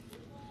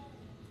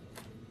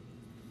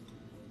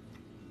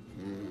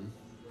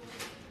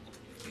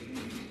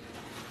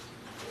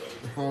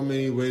 How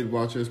many Weight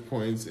Watchers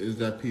points is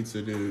that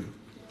pizza, dude?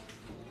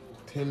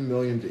 10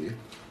 million D.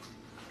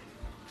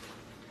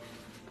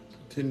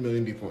 10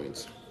 million D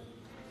points.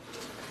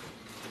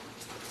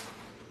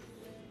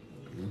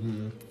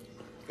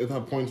 It's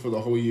not points for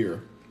the whole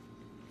year.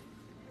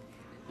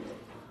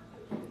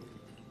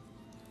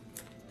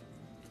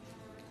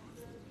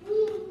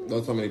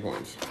 That's how many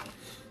points.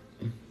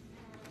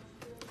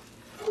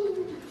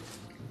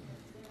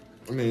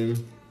 I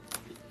mean,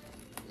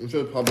 I'm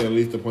sure it's probably at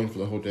least a point for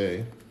the whole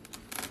day.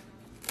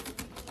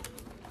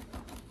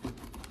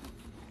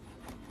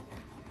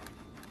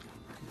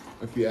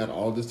 If you add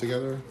all this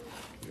together,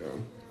 yeah.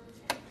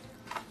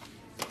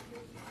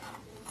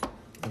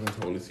 I can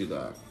totally see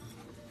that.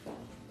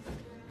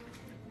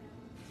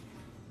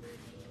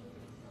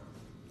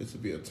 This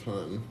would be a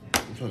ton.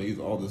 I'm trying to use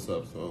all this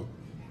up, so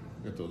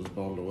I can throw this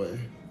bottle away.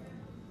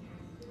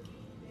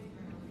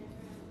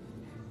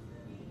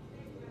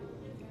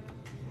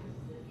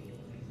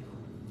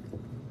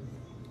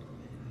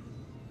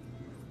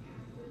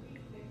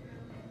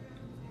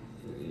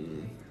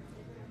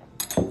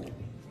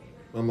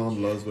 My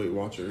mom loves Weight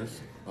Watchers.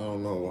 I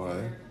don't know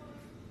why.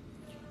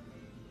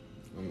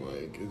 I'm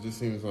like, it just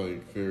seems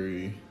like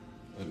very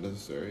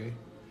unnecessary.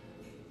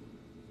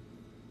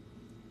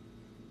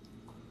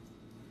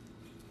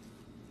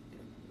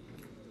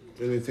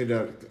 And they say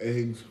that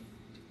eggs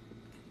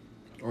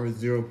are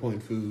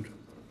 0-point food.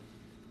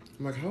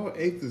 I'm like, how are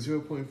eggs a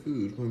 0-point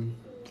food when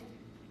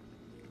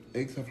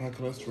eggs have high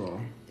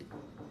cholesterol?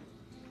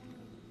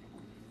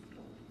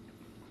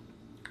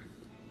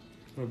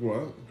 Like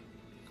what?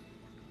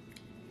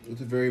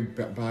 It's a very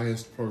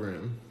biased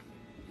program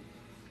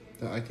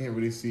that I can't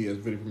really see as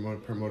really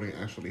promoting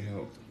actually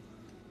health.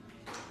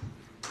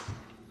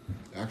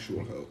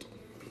 Actual health.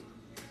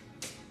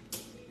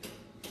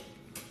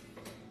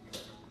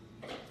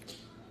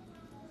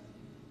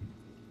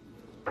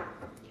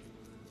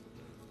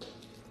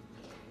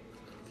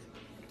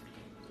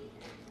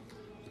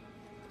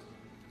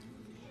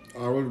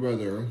 I would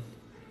rather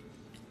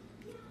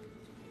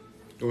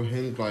go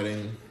hand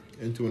gliding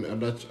into an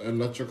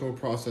electrical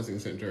processing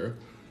center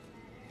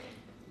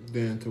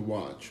than to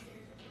watch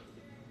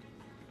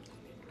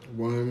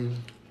one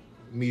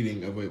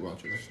meeting of Weight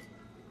Watchers.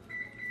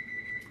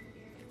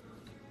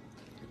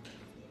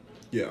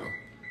 Yeah.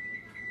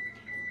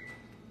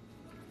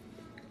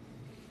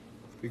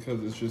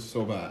 Because it's just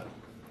so bad.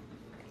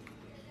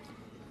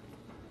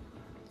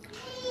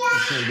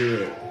 I can't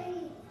do it.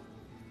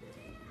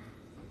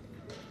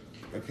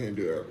 I can't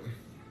do it.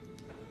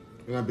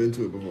 And I've been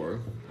to it before.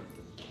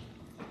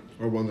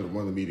 Or one of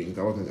the meetings.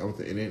 I wasn't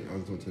in it. I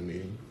just went to the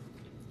meeting.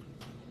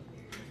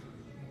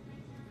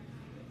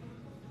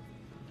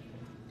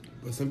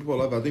 But some people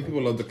love it. I think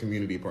people love the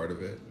community part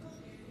of it.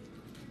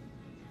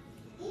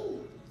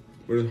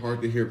 But it's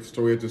hard to hear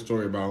story after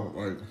story about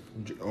like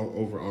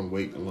over on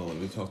weight alone.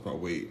 They talk about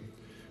weight.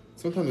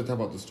 Sometimes they talk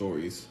about the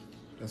stories.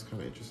 That's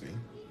kind of interesting.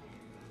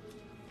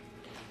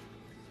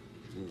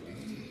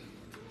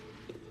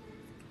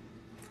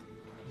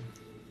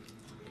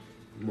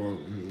 Well,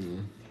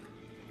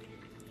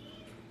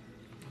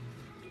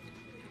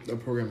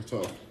 that program's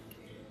tough.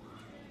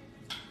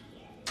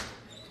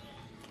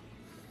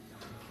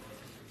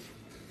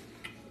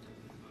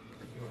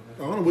 I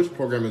don't know which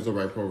program is the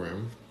right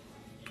program.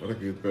 I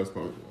think it's the best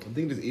one. I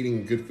think just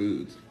eating good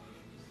foods.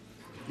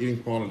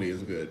 Eating quality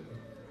is good.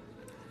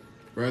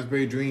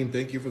 Raspberry Dream,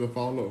 thank you for the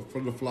follow for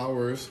the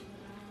flowers.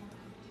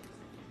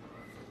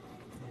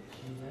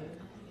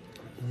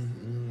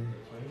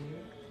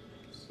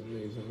 It's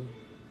amazing.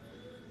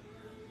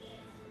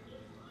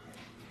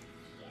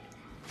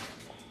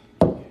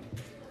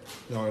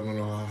 Y'all don't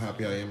know how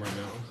happy I am right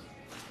now.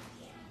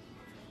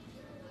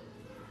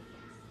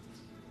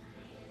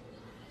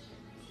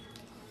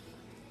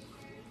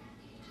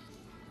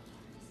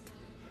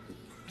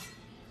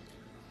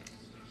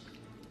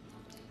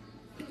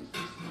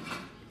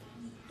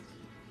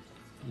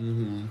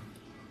 Mm-hmm.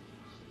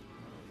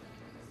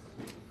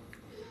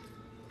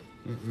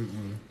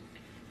 Mm-mm-mm.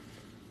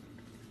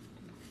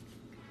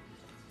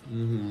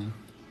 Mm-hmm.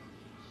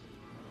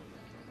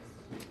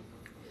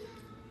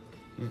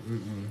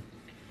 Mm-mm-mm.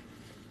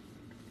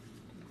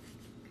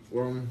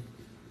 Well,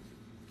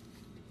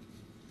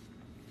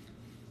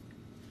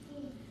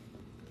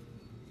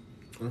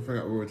 I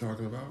forgot what we were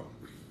talking about.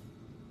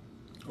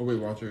 Oh, Weight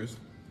Watchers.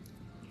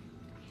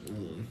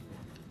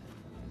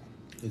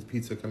 Is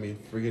pizza coming?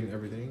 Forgetting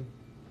everything.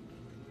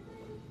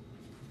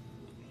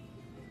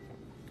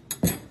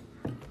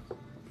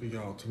 But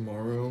y'all,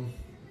 tomorrow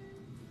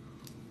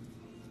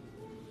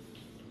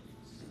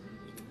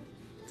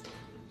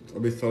I'll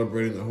be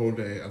celebrating the whole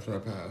day after I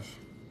pass.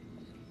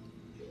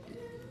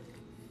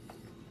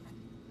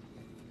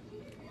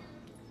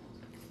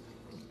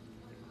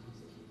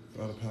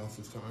 Gotta pass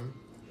this time.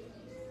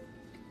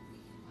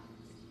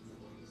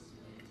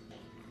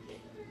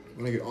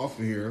 When I get off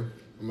of here,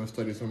 I'm gonna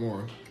study some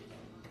more.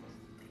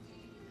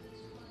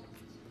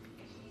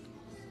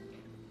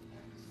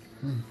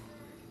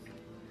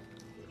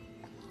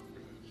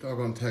 Talk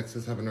on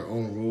Texas having their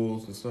own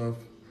rules and stuff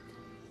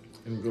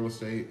in real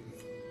estate.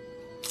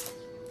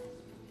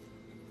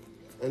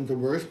 And the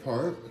worst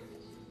part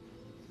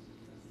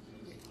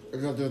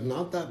is that there's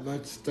not that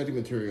much study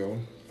material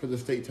for the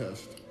state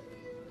test.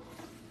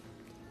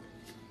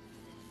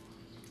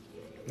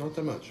 Not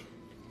that much.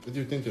 As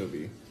you think there would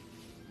be.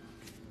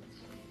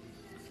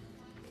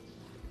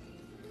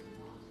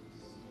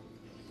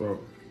 Bro,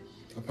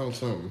 I found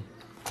some.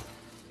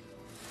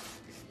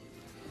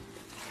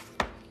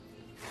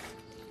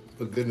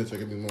 For goodness, there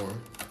could be more. So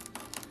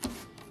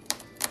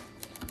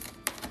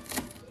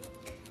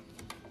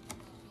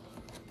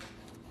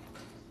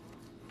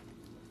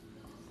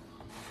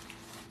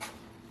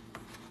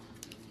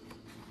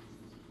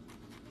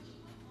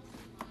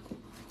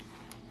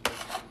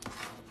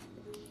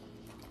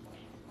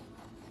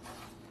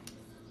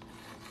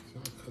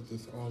I'll cut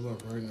this all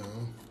up right now.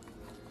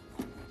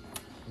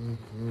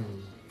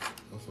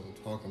 That's what I'm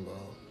talking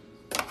about.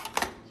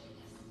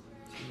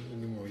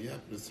 Any more?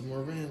 Yep, there's some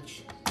more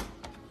ranch.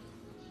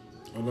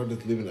 I love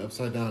just leaving it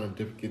upside down and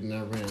getting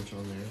that ranch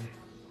on there.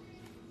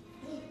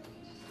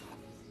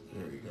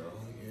 There we go.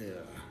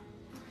 Yeah.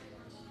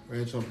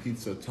 Ranch on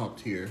pizza, top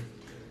tier.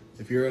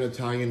 If you're an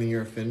Italian and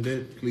you're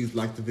offended, please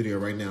like the video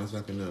right now so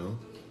I can know.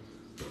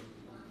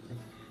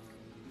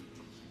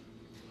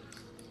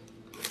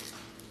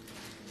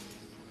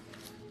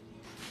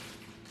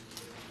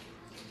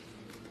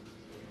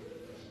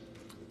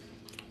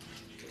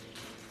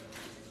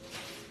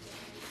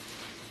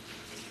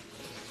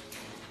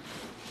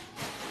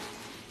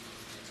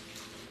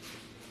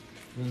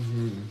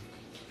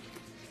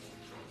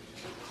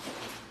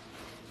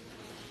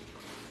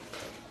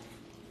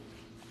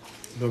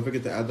 Don't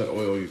forget to add the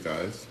oil, you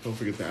guys. Don't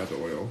forget to add the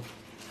oil.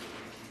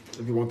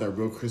 If you want that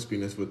real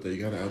crispiness with it,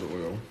 you gotta add the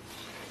oil.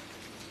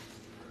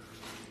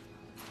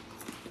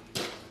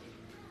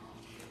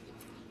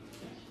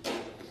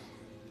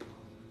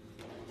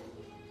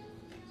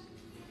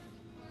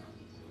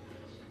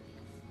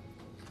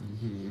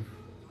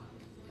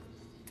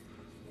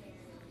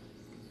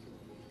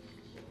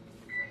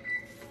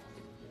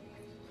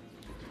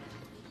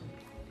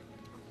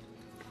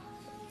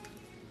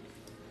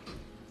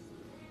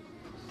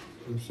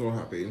 I'm so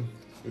happy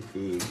with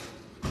food.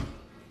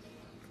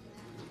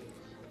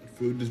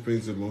 Food just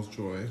brings the most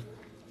joy.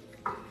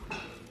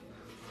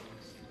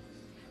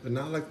 But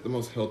not like the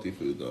most healthy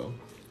food though.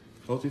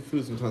 Healthy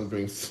food sometimes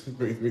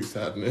brings me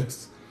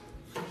sadness.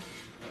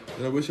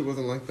 And I wish it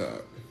wasn't like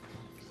that.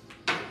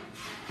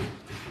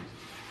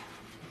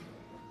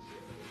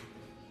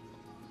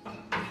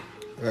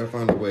 I gotta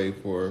find a way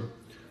for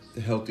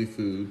the healthy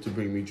food to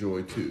bring me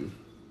joy too.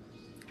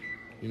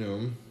 You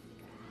know?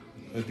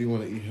 I do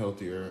want to eat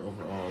healthier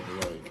overall,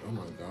 but like, oh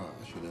my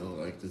gosh, you know,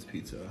 like this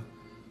pizza.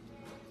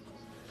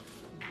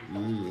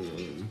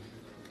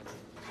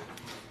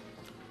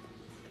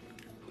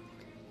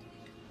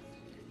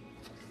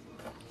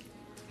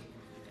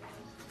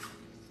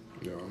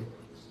 Yeah.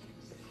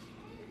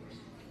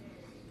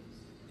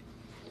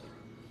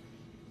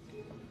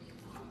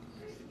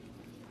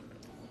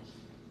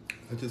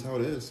 That's just how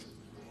it is.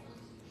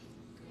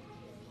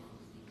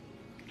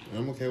 And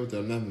I'm okay with that.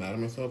 I'm not mad at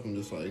myself. I'm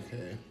just like,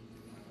 hey.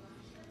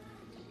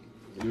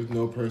 There's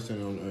no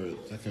person on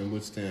earth that can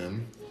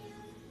withstand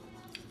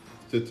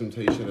the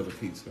temptation of a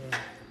pizza.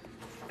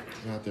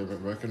 I have to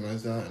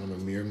recognize that, and I'm a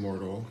mere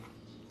mortal.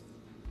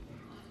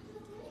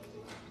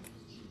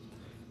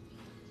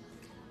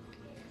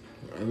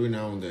 Every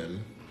now and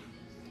then,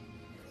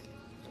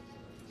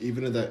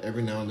 even if that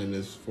every now and then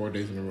is 4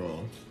 days in a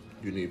row,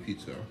 you need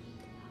pizza.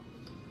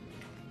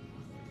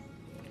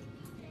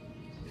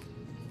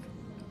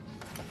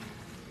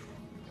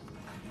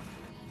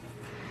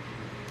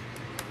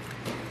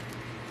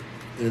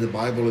 In the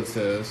Bible it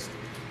says,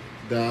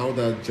 "Thou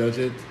that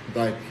judgest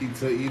thy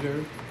pizza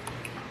eater,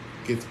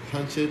 gets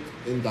punched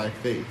in thy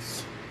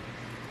face."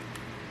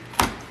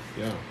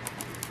 Yeah.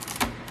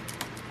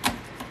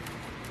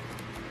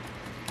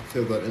 It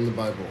says that in the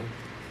Bible.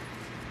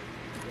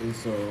 And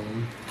so,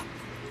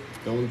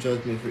 don't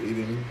judge me for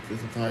eating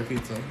this entire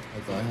pizza,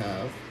 as I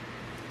have.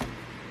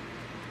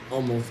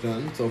 Almost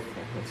done so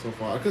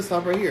far. I could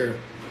stop right here.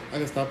 I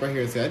could stop right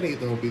here and say I didn't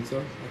eat the whole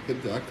pizza. I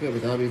could, but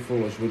that'd be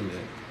foolish, wouldn't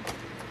it?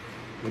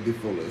 It'd be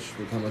foolish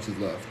with how much is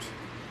left.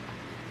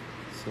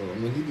 So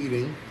I'm gonna keep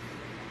eating.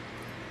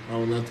 I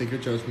will not take your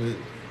judgment.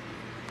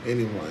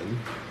 Anyone.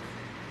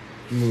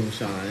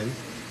 Moonshine.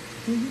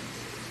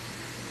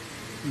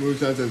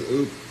 Moonshine says,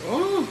 "Oop."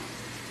 Oh!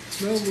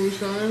 No,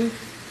 Moonshine.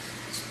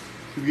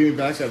 She's getting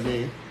back at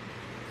me.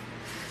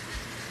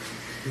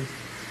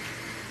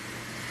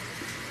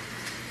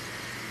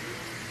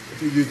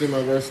 She's using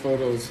my worst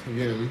photos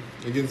again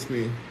against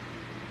me.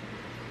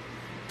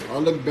 I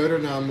look better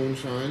now,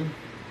 Moonshine.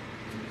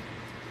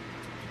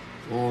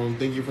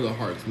 Thank you for the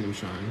hearts,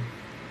 Moonshine.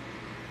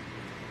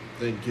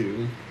 Thank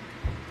you.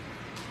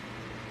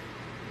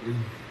 This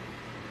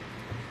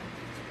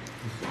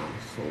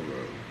sounds so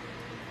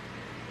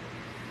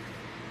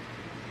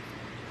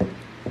good.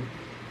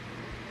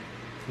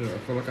 Yeah, I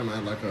feel like I'm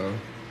at like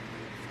an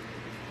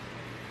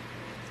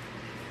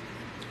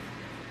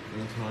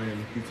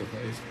Italian pizza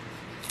place.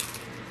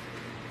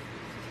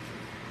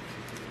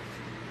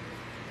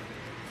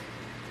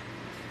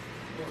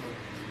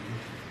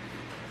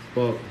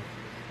 But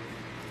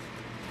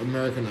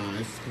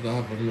Americanized, because I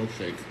have a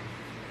milkshake.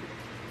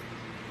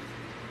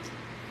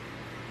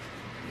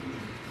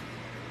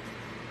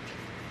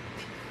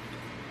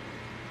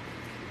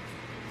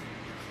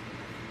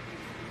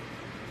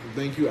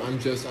 Thank you, I'm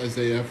just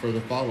Isaiah, for the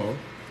follow.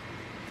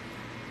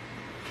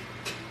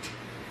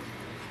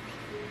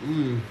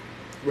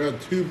 We're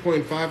at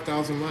 2.5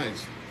 thousand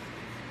likes.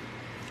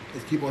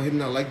 Let's keep on hitting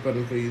that like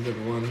button, please,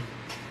 everyone.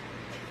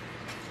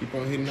 Keep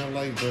on hitting that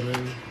like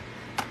button.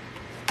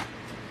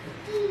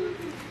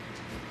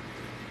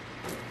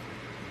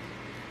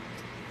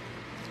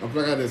 I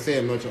feel like I didn't say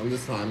it much on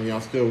this time, and y'all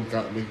still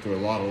got me through a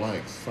lot of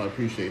likes, so I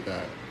appreciate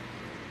that.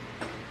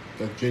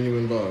 That's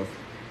genuine love.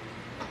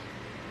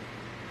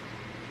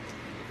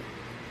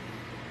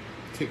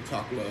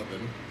 TikTok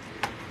loving.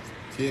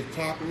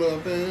 TikTok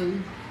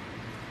loving.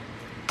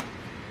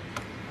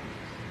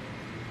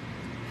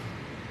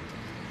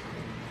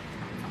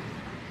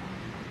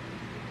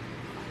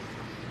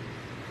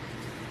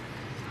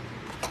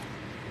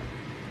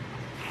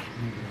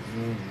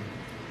 Mm.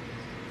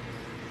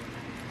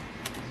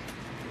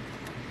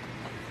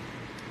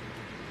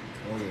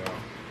 Oh yeah.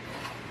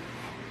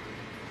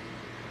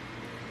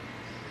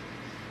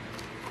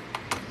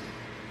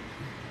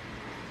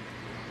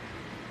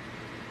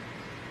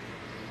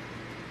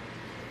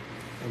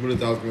 I really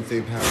thought I was gonna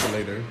save half for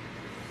later.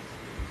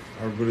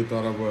 I really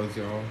thought I was,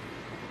 y'all.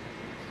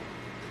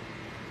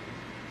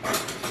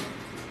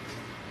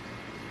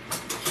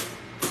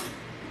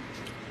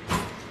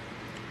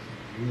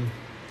 Mm.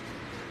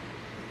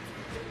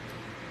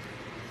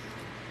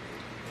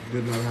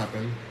 Did not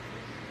happen.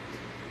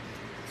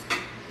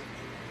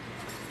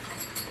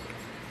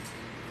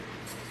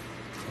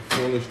 A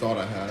foolish thought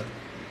I had.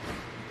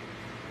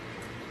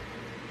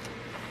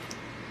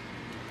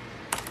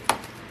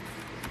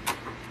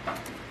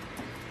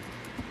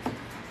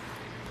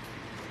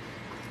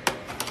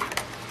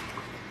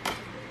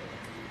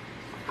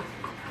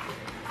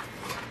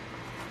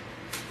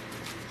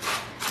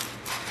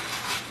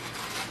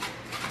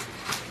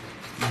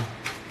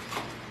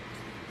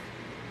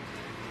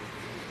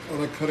 I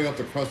like cutting off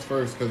the crust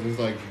first because it's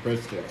like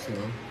breadsticks, you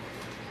know?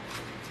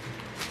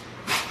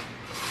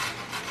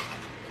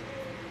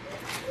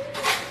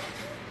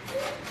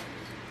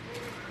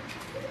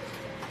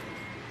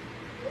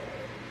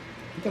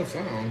 What's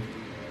that sound?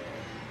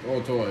 Oh,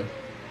 a toy.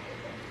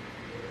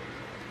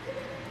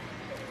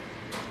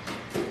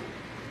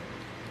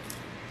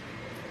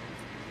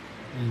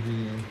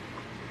 Mm-hmm.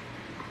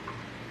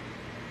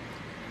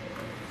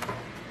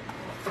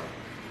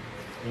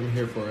 I'm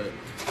here for it.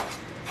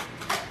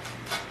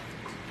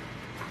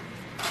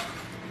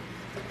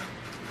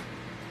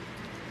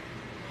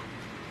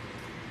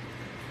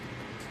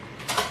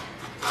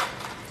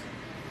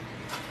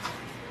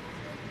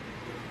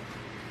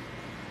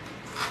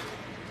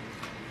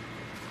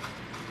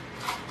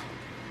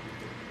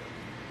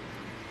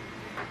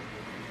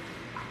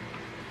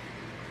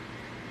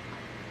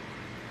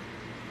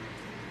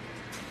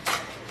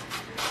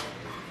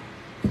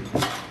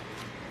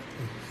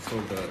 So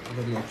good.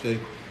 The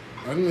milkshake.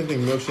 I didn't even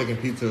think milkshake and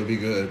pizza would be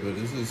good, but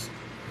this is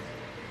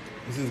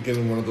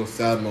getting one of those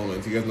sad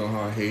moments. You guys know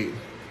how I hate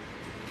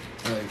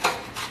like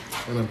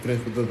when I'm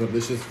finished with the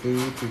delicious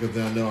food because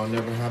then I know I'll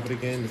never have it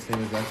again the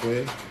same exact way.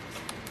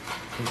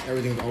 And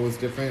everything's always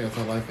different. That's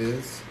how life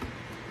is.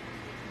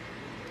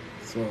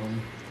 So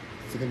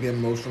it's gonna be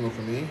emotional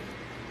for me.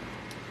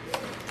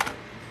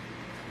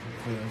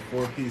 Okay,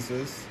 4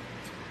 pieces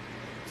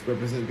to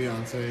represent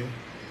Beyonce.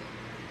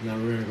 Now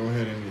we're gonna go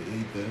ahead and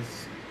eat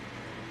this.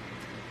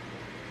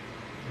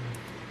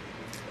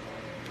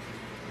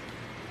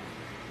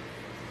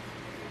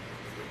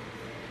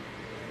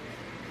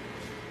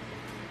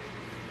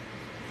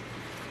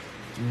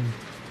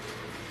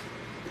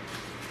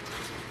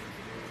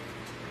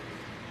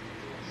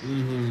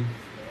 Mm-hmm.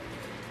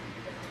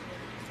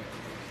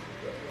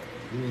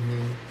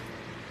 Mm-hmm.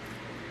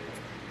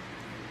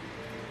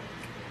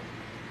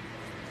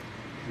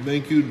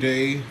 Thank you,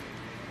 Day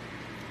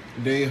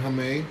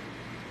Hame.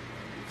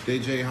 Day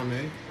J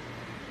Hame.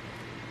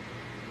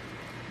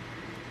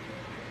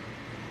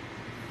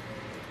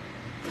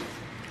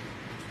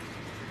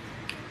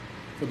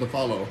 For the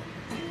follow.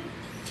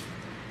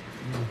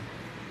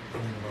 Oh my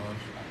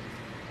gosh.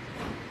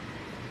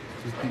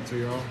 This is pizza,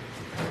 y'all.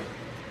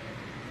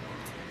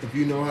 If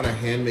you know how to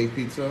hand make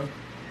pizza,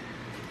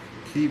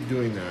 keep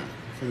doing that.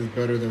 Because it's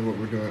better than what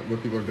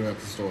people are doing at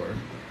the store.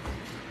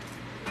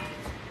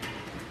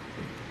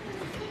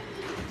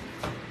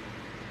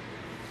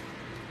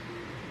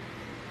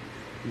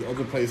 The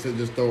other places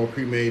just throw a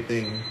pre-made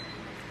thing.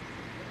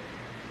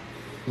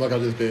 Like I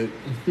just did.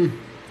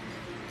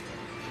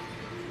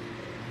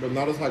 But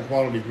not as high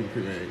quality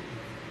pre-made.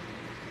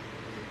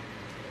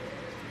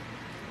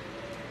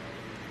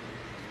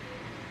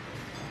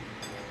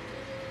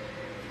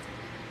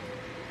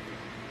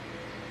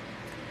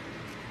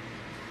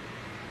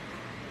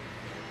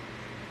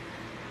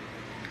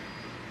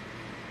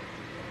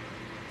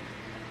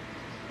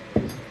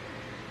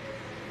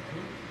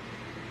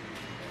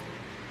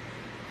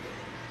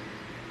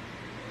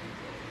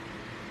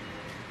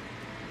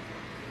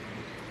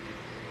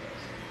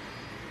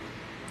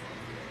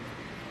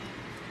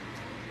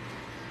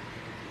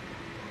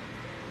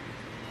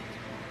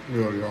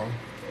 Yo, y'all.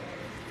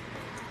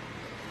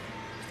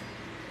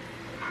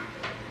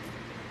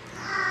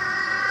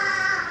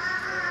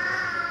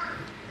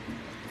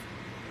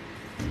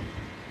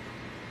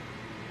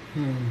 I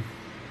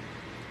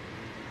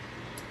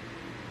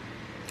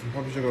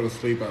probably should go to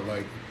sleep at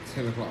like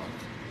 10 o'clock.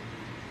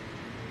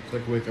 So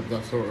I can wake up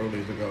not so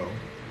early to go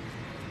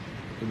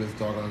to this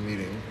doggone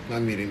meeting.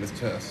 Not meeting, this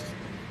test.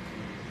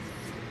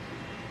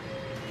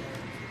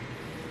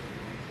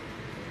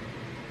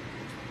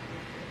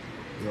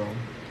 Yo.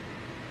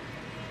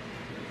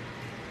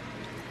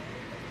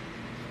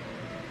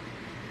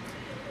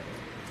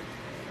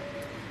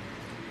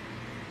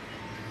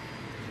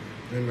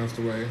 And that's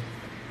the way.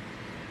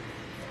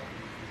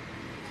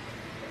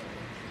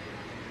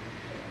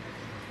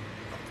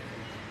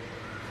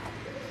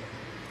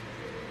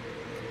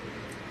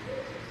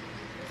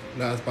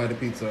 Last bite of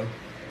pizza.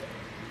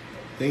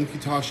 Thank you,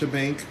 Tasha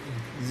Bank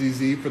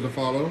ZZ, for the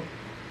follow.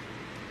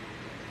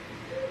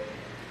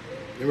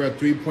 They were at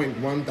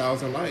 3.1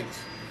 thousand likes.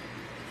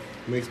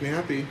 Makes me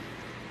happy.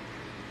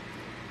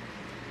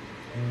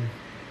 I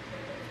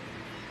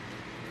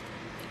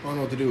don't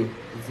know what to do.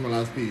 This is my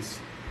last piece.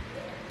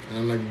 And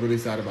I'm like really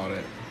sad about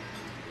it.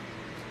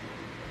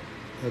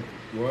 But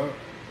what?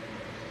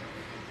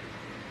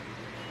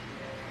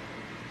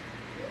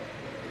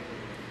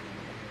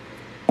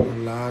 My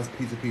last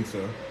piece of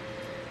pizza.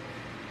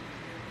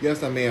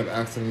 Yes, I may have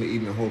accidentally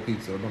eaten a whole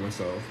pizza by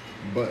myself,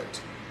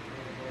 but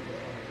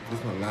this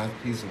is my last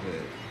piece of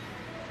it.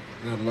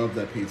 And I love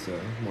that pizza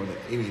more than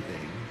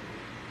anything.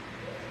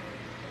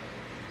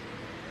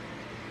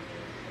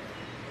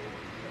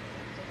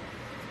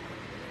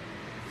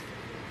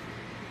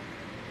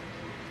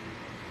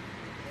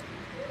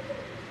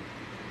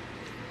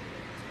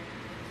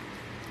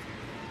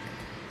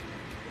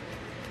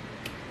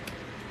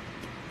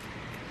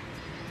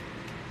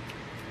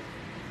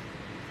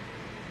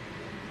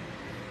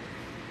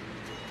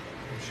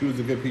 She was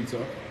a good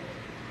pizza.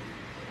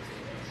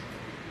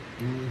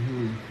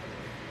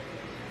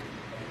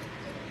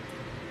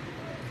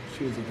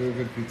 She was a very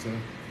good pizza.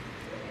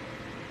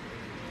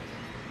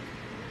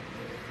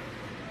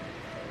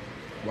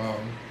 Wow.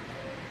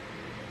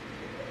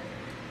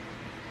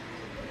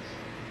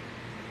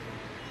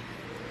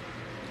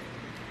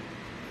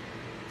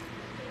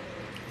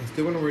 I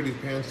still want to wear these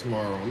pants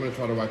tomorrow. I'm going to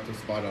try to wipe the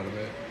spot out of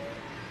it.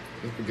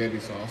 The spaghetti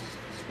sauce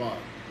spot.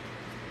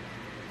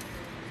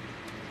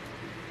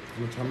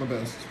 I'm gonna try my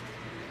best.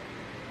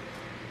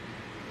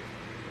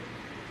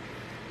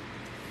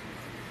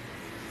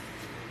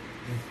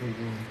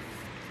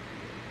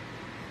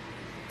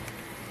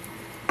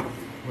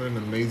 What an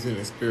amazing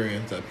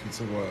experience that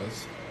pizza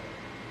was.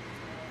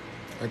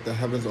 Like the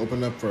heavens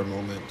opened up for a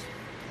moment.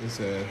 They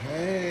said,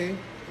 hey.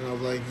 And I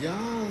was like,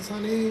 yes,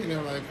 honey. And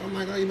they're like, oh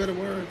my God, you better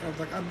work. I was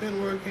like, I've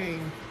been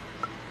working.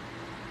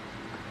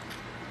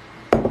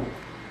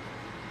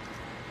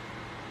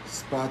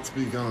 Spots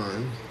be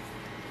gone.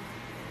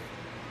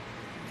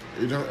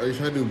 Are you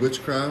trying to do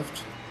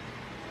witchcraft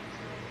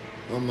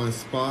on my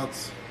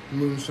spots,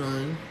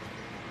 moonshine?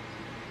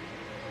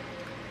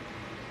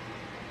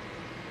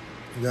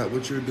 Is that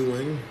what you're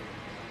doing?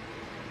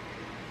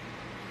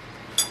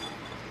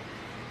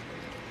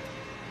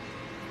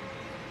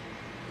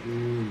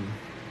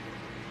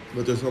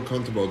 But they're so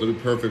comfortable. They'll be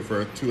perfect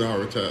for a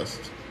 2-hour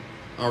test.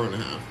 Hour and a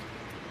half.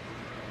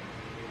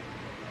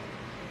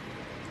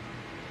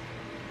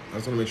 I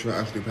just want to make sure I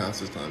actually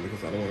pass this time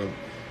because I don't want to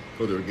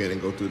go there again and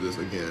go through this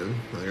again.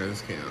 Like, I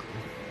just can't.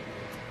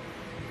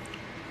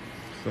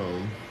 So,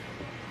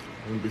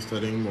 I'm going to be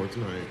studying more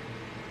tonight.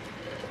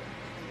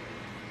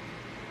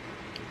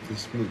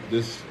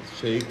 This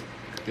shake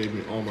gave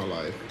me all my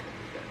life.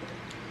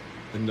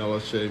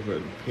 Vanilla shake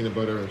with peanut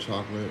butter and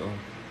chocolate. Oh.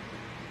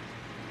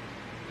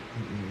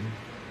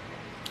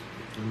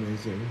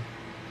 Amazing.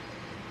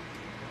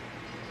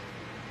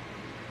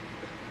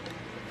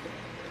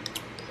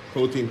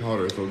 Protein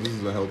powder, so this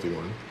is a healthy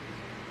one.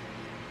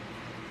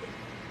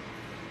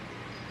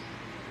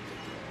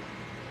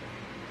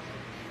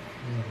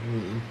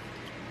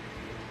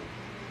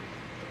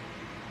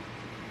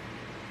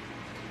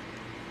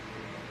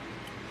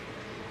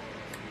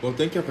 Well,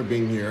 thank you for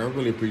being here. I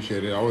really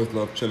appreciate it. I always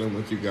love chilling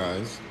with you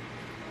guys.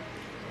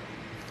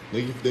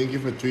 Thank you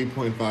for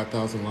 3.5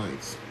 thousand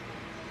likes.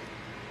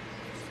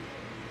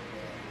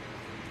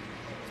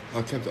 I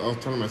was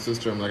telling my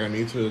sister, I'm like, I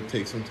need to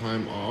take some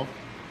time off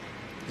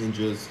and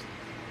just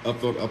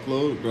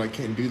upload, but I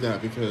can't do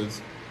that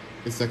because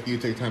it's like you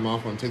take time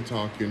off on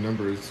TikTok, your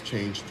numbers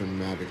change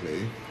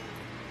dramatically.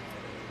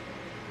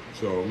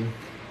 So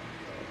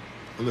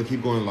I'm gonna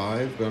keep going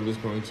live, but I'm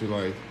just going to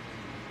like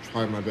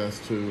try my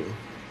best to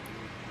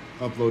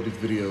upload these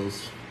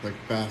videos like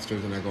faster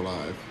than I go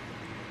live,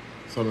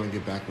 so I don't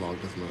get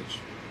backlogged as much.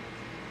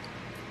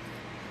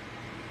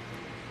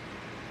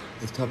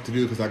 It's tough to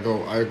do because I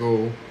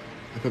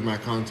put my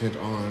content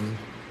on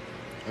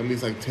at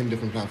least like 10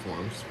 different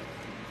platforms.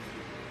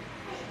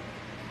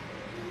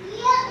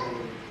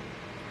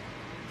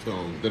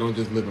 So they don't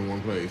just live in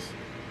one place.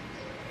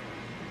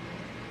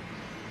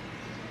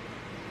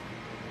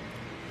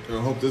 And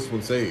I hope this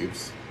one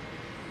saves.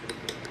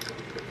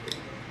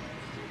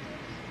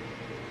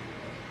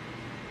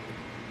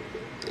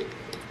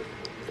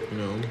 You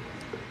know,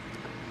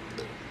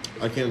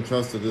 I can't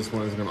trust that this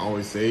one is gonna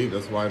always save.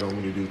 That's why I don't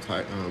really do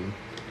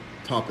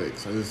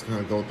topics. I just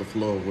kind of go with the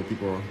flow of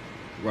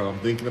what I'm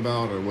thinking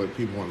about or what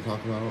people want to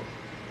talk about.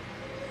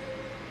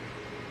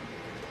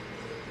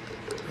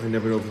 I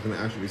never know if it's gonna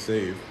actually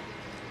save.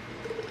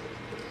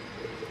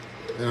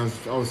 And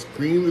I was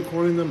screen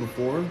recording them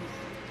before,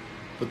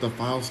 but the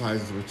file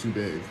sizes were too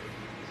big.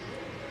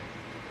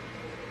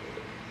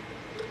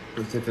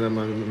 It's taking up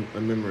my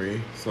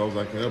memory, so I was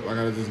like, yep, I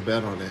gotta just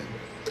bet on it.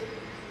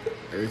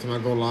 Every time I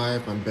go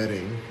live, I'm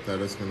betting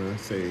that it's gonna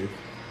save.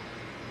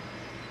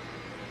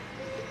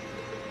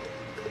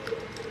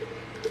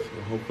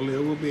 So hopefully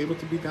it will be able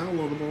to be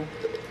downloadable.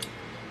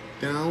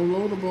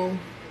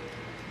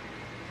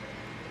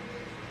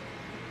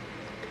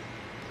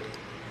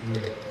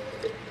 Okay,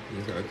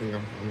 I think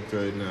I'm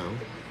good now.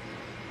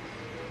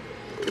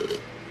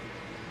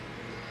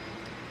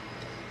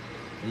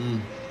 Mm.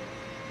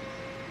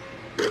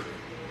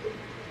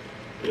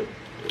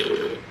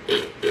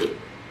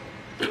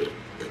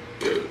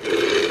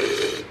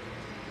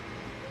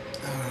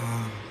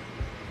 Ah.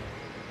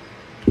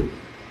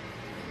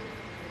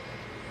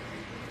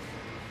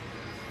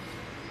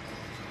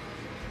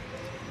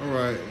 All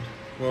right.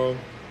 Well,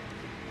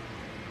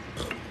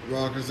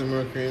 Rockers and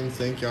Mercuryans,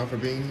 thank y'all for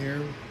being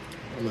here.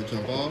 I'm gonna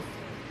jump off.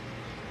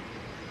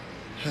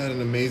 Had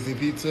an amazing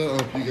pizza.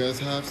 I hope you guys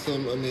have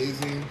some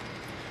amazing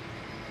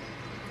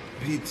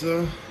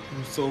pizza.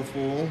 I'm so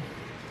full.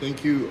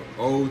 Thank you,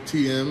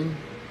 OTM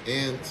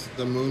Ant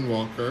the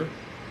Moonwalker,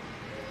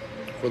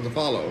 for the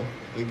follow.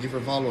 Thank you for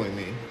following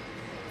me.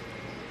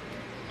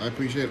 I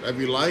appreciate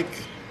every like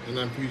and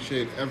I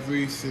appreciate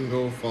every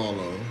single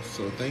follow.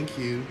 So thank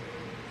you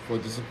for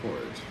the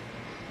support.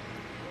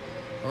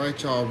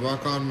 Alright, y'all.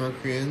 Rock on,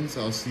 Mercuryans.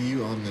 I'll see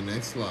you on the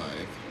next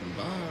live.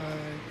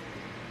 Bye.